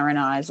to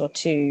ironize or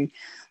to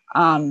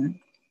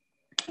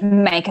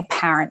make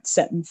apparent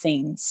certain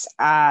things,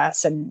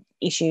 certain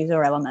issues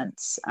or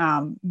elements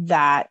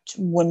that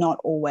were not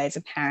always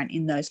apparent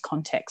in those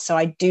contexts. So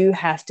I do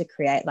have to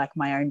create like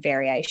my own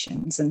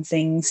variations and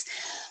things.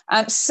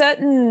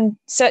 Certain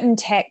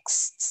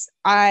texts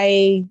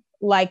I've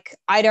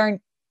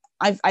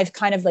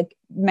kind of like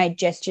made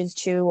gestures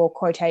to or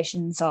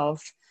quotations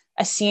of,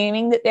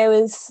 assuming that there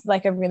was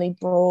like a really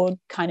broad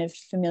kind of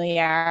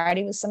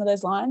familiarity with some of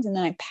those lines, and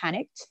then I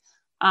panicked,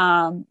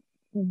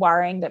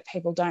 worrying that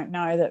people don't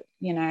know that,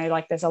 you know,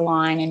 like there's a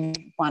line in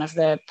one of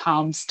the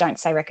poems, don't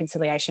say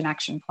reconciliation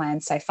action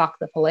plan, say fuck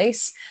the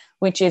police,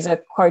 which is a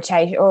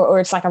quotation, or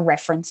it's like a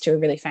reference to a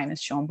really famous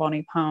Sean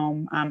Bonney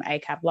poem,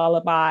 ACAB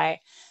Lullaby.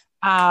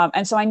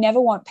 And so I never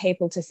want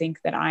people to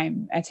think that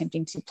I'm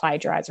attempting to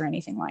plagiarize or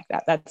anything like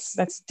that.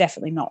 That's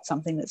definitely not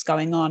something that's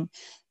going on.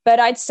 But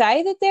I'd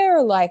say that there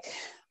are like,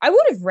 I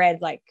would have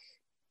read like,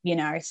 you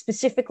know,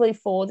 specifically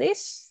for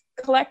this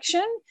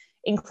collection,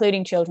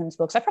 including children's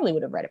books, I probably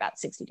would have read about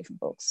 60 different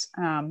books.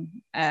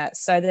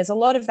 So there's a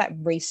lot of that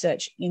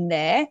research in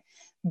there.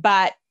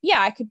 But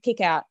yeah, I could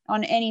pick out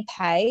on any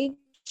page,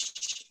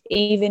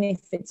 even if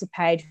it's a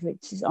page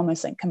which is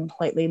almost like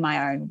completely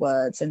my own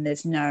words and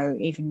there's no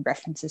even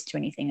references to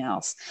anything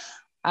else.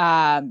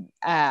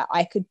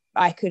 I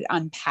could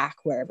unpack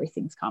where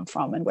everything's come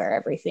from and where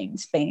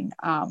everything's been,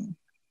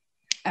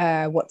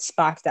 what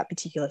sparked that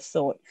particular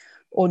thought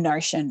or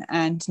notion.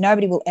 And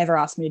nobody will ever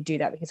ask me to do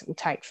that because it will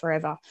take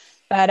forever.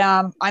 But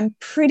I'm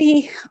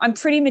pretty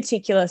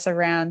meticulous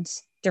around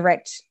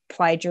direct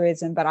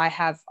plagiarism, but I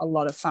have a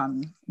lot of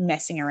fun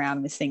messing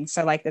around with things.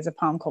 So like there's a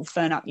poem called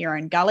Fern Up Your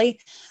Own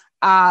Gully.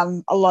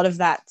 A lot of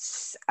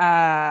that's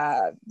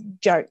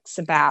jokes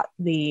about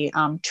the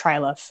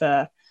trailer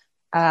for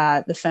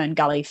the Fern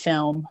Gully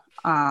film.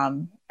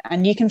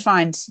 And you can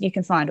find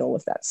all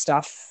of that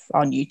stuff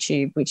on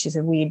YouTube, which is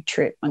a weird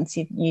trip once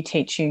you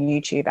teach your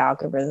YouTube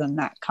algorithm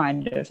that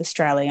kind of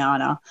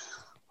Australiana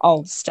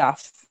old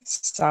stuff.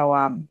 So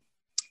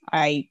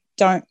I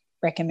don't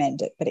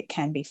recommend it, but it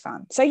can be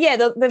fun. So yeah,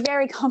 the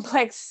very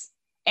complex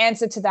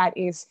answer to that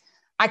is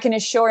I can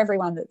assure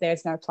everyone that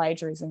there's no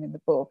plagiarism in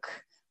the book,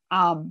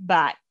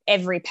 but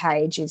every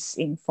page is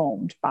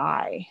informed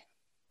by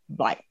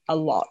like a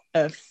lot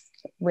of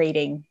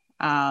reading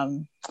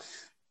and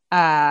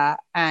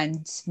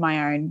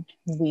my own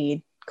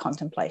weird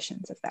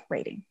contemplations of that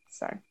reading.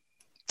 So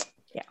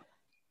yeah.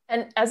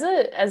 And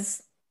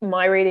as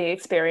my reading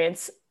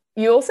experience,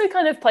 you also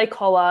kind of play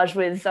collage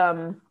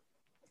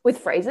with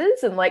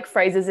phrases and like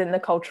phrases in the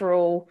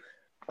cultural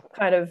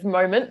kind of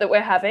moment that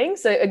we're having.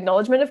 So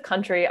Acknowledgement of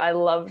Country, I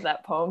love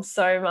that poem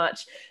so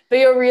much. But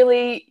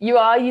you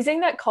are using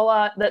that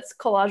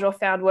collage or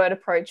found word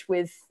approach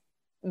with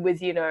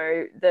you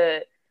know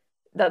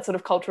that sort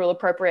of cultural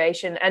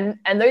appropriation and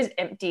those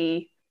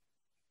empty,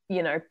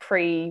 you know,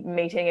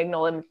 pre-meeting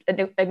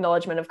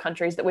acknowledgement of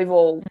countries that we've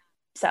all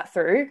sat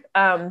through.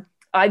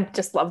 I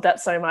just love that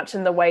so much,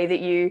 and the way that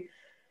you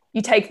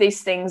take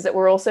these things that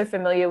we're also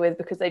familiar with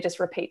because they just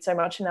repeat so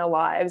much in our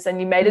lives, and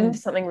you made it into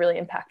something really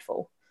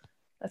impactful.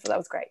 I thought that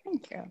was great.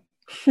 Thank you.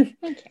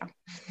 Thank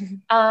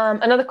you.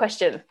 Another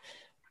question.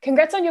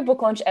 Congrats on your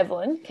book launch,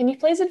 Evelyn. Can you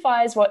please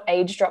advise what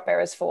age Drop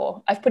Bear is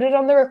for? I've put it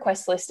on the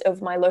request list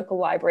of my local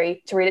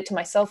library to read it to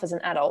myself as an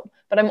adult,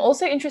 but I'm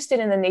also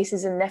interested in the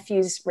nieces and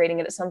nephews reading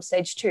it at some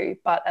stage too,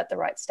 but at the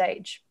right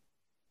stage.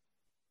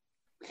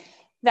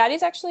 That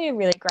is actually a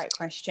really great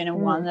question,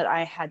 and one that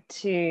I had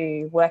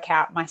to work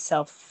out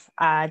myself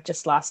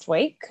just last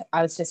week.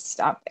 I was just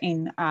up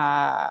in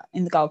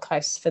the Gold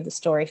Coast for the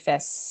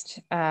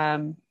Storyfest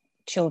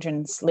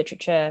Children's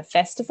Literature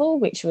Festival,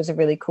 which was a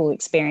really cool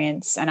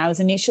experience. And I was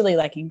initially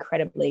like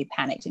incredibly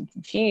panicked and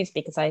confused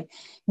because I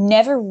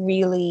never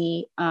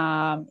really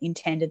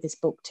intended this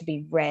book to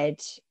be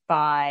read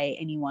by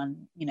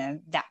anyone, you know,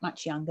 that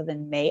much younger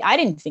than me. I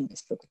didn't think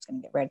this book was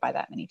going to get read by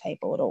that many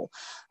people at all.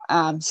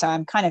 So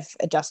I'm kind of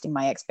adjusting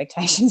my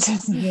expectations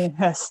of the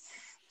universe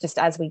just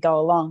as we go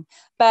along.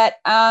 But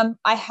I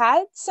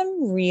had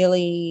some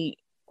really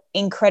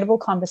incredible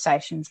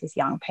conversations with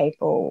young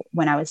people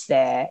when I was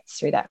there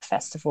through that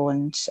festival,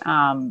 and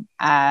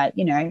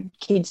you know,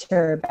 kids who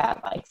are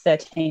about like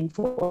 13,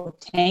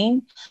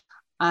 14.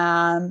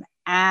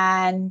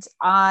 And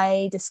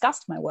I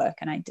discussed my work,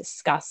 and I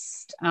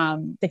discussed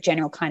the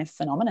general kind of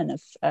phenomenon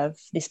of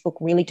this book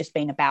really just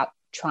being about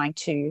trying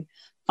to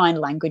find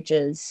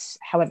languages,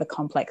 however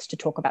complex, to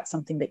talk about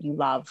something that you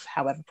love,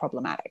 however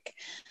problematic.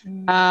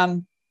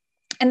 And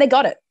they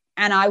got it.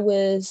 And I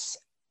was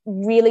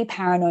really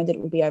paranoid that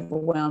it would be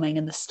overwhelming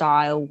and the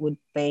style would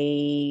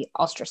be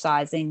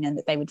ostracizing and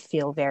that they would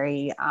feel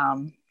very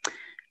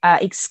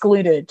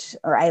excluded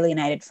or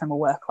alienated from a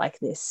work like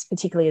this,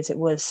 particularly as it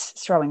was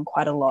throwing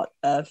quite a lot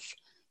of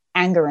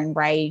anger and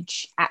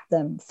rage at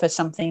them for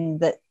something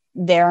that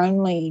they're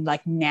only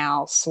like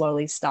now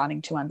slowly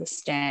starting to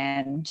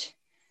understand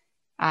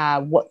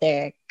what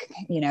their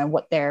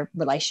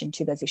relation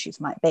to those issues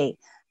might be.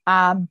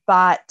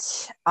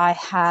 But I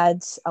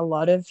had a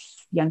lot of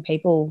young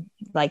people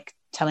like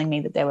telling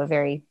me that they were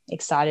very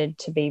excited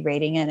to be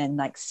reading it and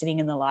like sitting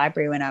in the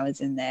library when I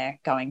was in there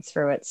going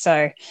through it.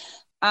 So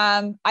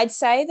I'd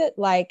say that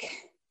like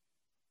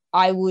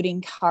I would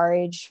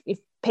encourage, if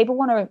people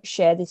want to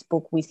share this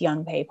book with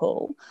young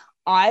people,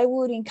 I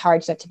would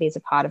encourage that to be as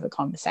a part of a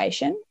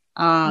conversation.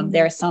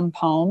 There are some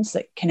poems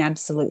that can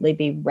absolutely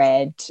be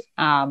read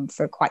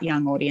for quite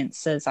young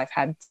audiences. I've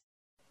had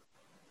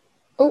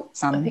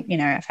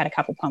I've had a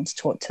couple poems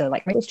taught to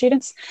like middle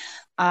students.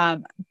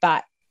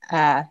 But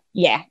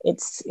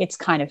it's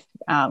kind of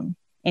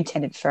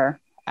intended for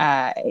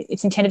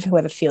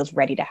whoever feels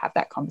ready to have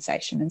that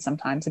conversation, and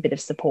sometimes a bit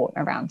of support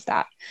around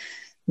that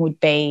would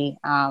be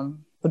a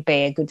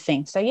good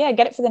thing. So yeah,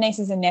 get it for the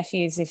nieces and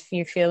nephews if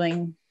you're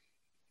feeling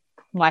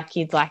like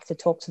you'd like to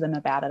talk to them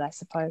about it, I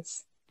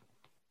suppose.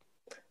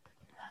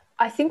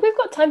 I think we've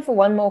got time for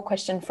one more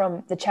question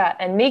from the chat,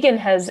 and Megan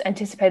has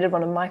anticipated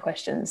one of my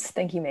questions.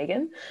 Thank you,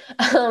 Megan.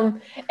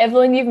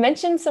 Evelyn, you've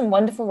mentioned some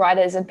wonderful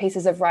writers and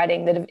pieces of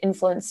writing that have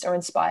influenced or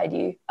inspired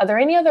you. Are there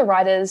any other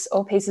writers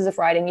or pieces of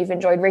writing you've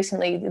enjoyed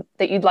recently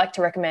that you'd like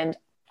to recommend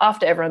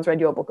after everyone's read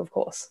your book, of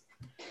course?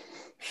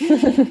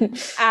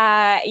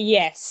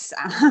 Yes.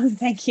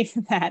 Thank you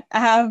for that.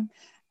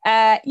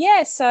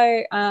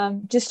 So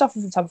just off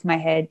the top of my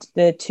head,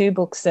 the two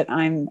books that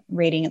I'm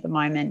reading at the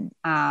moment,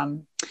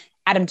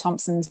 Adam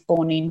Thompson's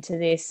Born Into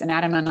This, and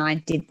Adam and I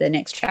did the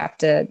next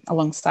chapter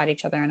alongside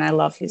each other, and I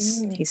love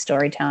his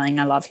storytelling.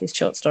 I love his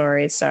short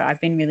stories. So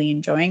I've been really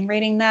enjoying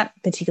reading that,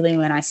 particularly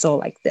when I saw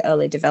like the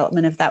early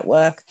development of that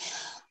work.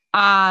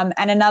 And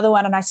another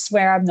one, and I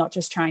swear I'm not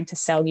just trying to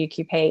sell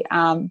UQP,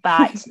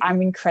 but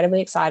I'm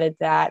incredibly excited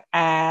that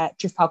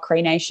Driftpile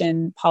Cree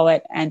Nation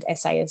poet and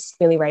essayist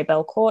Billy Ray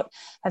Belcourt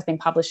has been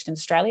published in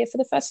Australia for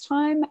the first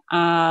time.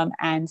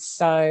 And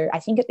so I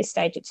think at this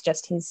stage it's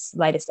just his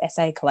latest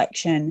essay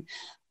collection,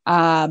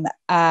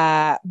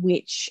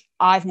 which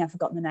I've now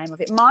forgotten the name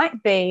of. It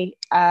might be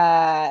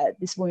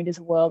This Wound is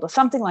a World or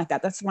something like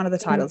that. That's one of the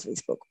titles of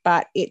his book.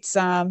 But it's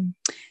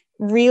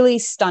really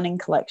stunning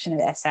collection of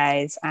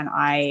essays, and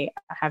I've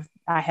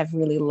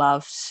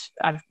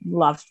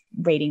loved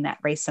reading that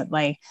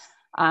recently.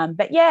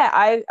 But yeah,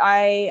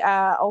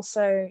 I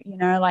also,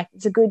 like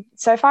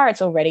so far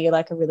it's already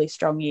like a really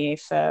strong year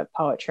for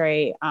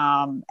poetry.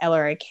 Ella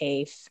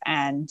O'Keefe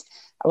and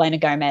Elena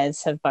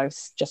Gomez have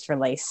both just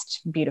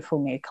released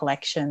beautiful new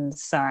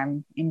collections, so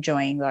I'm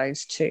enjoying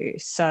those too.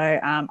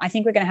 So I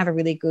think we're going to have a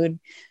really good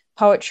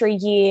poetry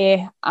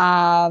year,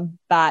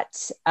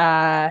 but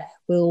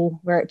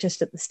we're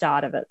just at the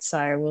start of it,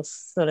 so we'll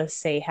sort of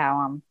see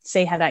how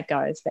that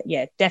goes. But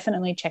yeah,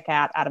 definitely check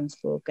out Adam's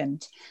book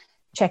and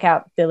check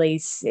out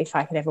Billy's, if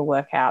I could ever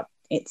work out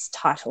its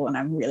title, and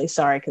I'm really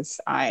sorry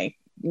because I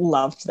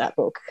loved that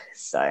book,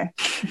 so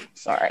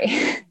sorry.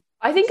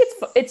 I think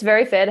it's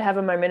very fair to have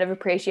a moment of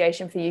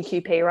appreciation for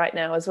UQP right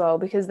now as well,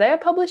 because they are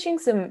publishing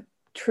some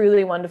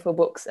truly wonderful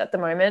books at the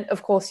moment.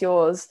 Of course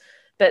yours,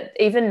 but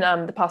even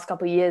the past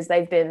couple of years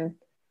they've been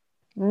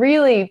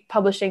really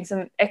publishing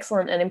some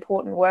excellent and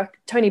important work.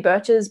 Tony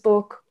Birch's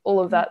book, all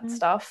of that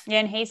stuff.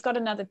 Yeah, and he's got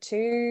another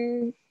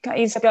two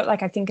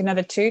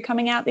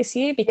coming out this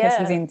year because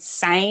he's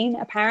insane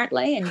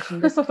apparently and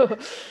can just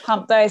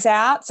pump those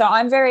out. So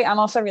I'm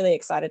also really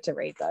excited to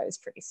read those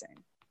pretty soon.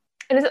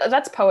 And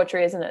that's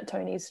poetry, isn't it,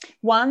 Tony's?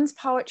 One's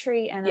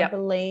poetry, and I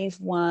believe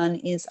one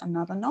is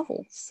another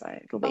novel. So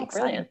it'll be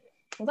exciting. Brilliant.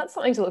 Well, that's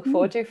something to look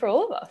forward to for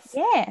all of us.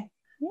 Yeah.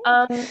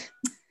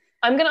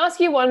 I'm going to ask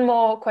you one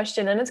more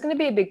question, and it's going to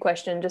be a big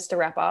question just to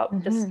wrap up,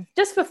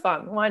 just for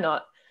fun. Why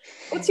not?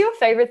 What's your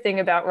favorite thing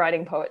about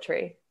writing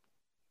poetry?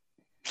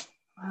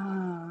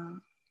 I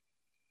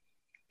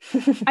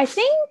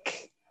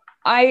think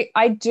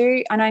I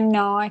do, and I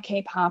know I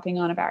keep harping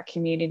on about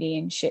community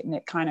and shit, and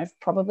it kind of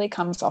probably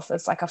comes off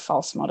as like a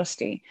false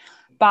modesty.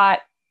 But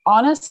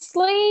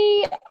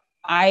honestly,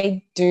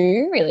 I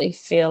do really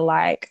feel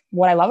like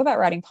what I love about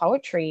writing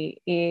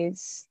poetry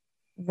is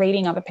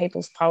reading other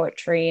people's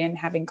poetry and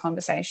having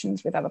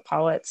conversations with other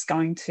poets,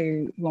 going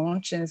to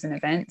launches and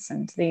events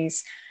and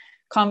these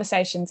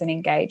conversations and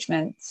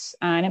engagements.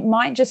 And it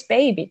might just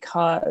be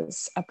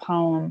because a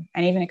poem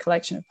and even a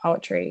collection of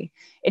poetry,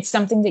 it's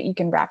something that you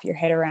can wrap your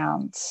head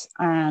around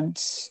and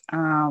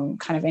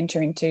kind of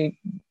enter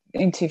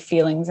into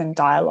feelings and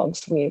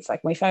dialogues with.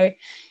 Like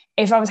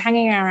if I was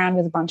hanging around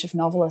with a bunch of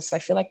novelists, I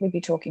feel like we'd be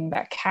talking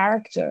about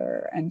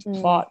character and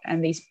plot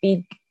and these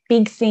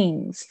big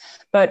things.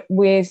 But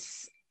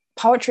with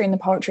poetry in the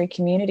poetry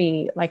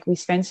community, like we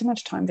spend so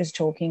much time just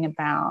talking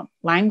about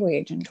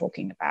language and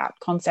talking about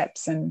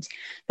concepts and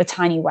the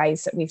tiny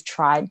ways that we've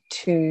tried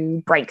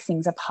to break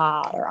things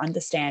apart or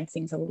understand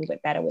things a little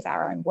bit better with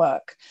our own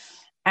work.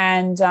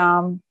 And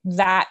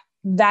that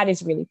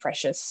is really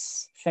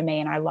precious for me,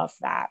 and I love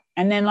that.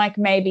 And then like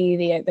maybe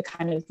the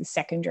kind of the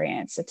secondary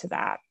answer to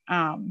that,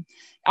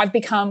 I've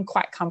become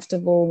quite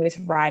comfortable with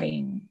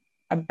writing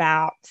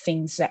about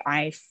things that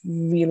I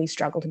really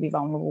struggle to be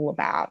vulnerable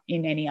about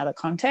in any other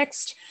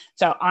context.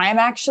 So I'm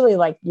actually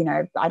like, you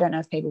know, I don't know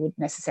if people would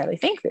necessarily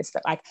think this,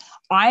 but like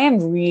I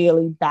am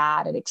really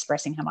bad at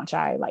expressing how much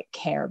I like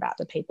care about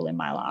the people in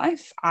my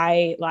life.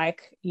 I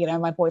like, you know,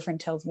 my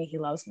boyfriend tells me he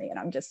loves me and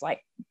I'm just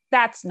like,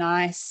 that's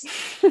nice.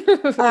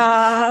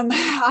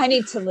 I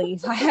need to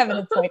leave. I have an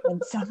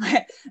appointment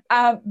somewhere.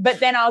 But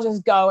then I'll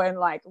just go and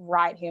like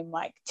write him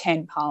like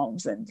 10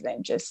 poems and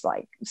then just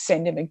like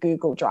send him a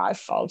Google Drive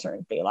folder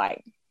and be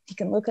like, you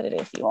can look at it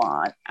if you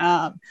want.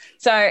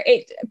 So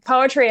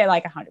poetry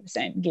like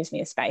 100% gives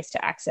me a space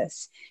to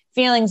access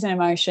feelings and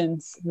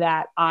emotions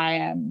that I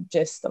am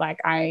just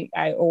like, I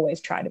always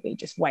try to be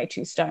just way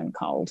too stone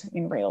cold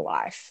in real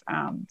life.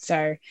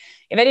 So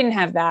if I didn't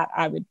have that,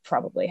 I would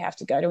probably have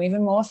to go to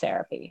even more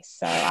therapy.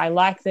 So I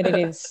like that it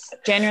is,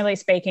 generally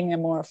speaking, a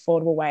more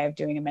affordable way of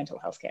doing a mental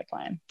health care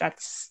plan.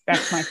 That's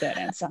my third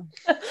answer.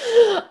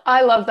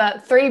 I love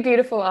that. 3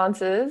 beautiful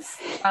answers.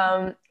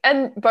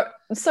 But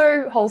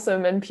so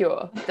wholesome and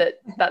pure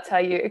that's how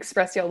you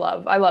express your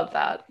love. I love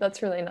that.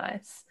 That's really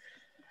nice.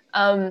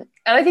 And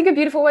I think a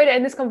beautiful way to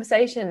end this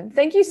conversation.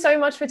 Thank you so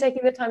much for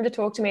taking the time to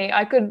talk to me.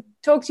 I could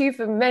talk to you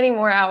for many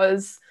more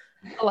hours,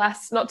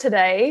 alas, not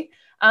today.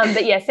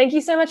 But yeah, thank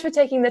you so much for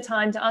taking the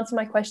time to answer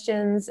my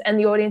questions and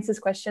the audience's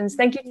questions.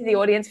 Thank you to the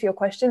audience for your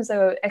questions. They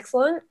were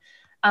excellent.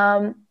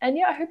 And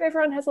yeah, I hope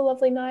everyone has a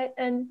lovely night.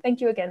 And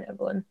thank you again,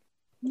 Evelyn.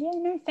 Yeah,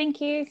 no,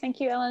 thank you. Thank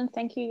you, Ellen.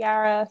 Thank you,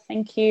 Yara.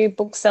 Thank you,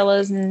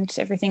 booksellers and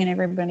everything and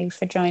everybody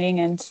for joining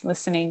and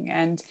listening.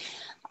 And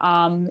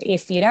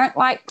if you don't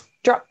like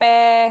Drop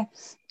Bear,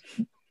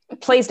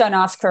 please don't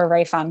ask for a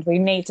refund. We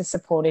need to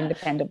support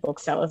independent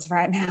booksellers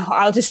right now.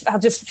 I'll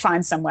just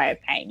find some way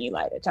of paying you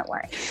later. Don't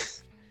worry.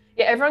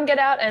 Yeah, everyone get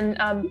out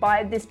and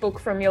buy this book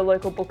from your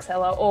local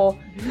bookseller or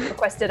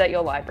request it at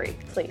your library,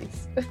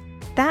 please.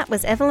 That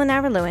was Evelyn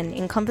Araluen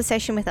in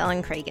conversation with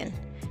Ellen Cregan,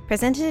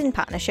 presented in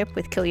partnership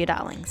with Kill Your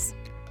Darlings.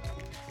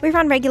 We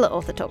run regular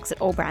author talks at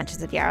all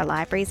branches of Yarra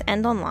Libraries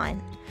and online,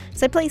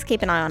 so please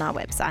keep an eye on our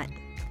website.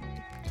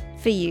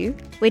 For you,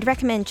 we'd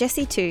recommend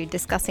Jessie Tu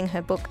discussing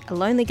her book A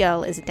Lonely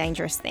Girl is a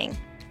Dangerous Thing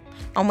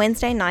on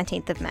Wednesday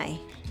 19th of May.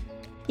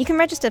 You can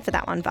register for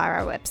that one via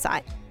our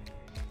website.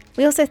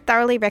 We also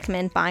thoroughly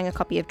recommend buying a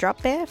copy of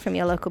Drop Bear from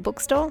your local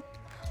bookstore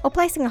or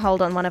placing a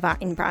hold on one of our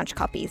in-branch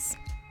copies.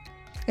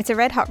 It's a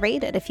red-hot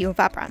read at a few of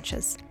our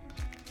branches.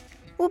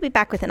 We'll be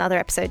back with another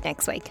episode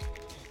next week.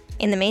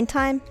 In the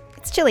meantime,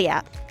 it's chilly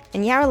out,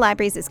 and Yarra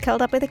Libraries is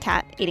curled up with a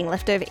cat eating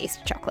leftover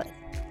Easter chocolate.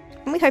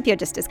 And we hope you're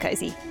just as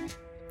cosy.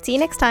 See you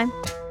next time.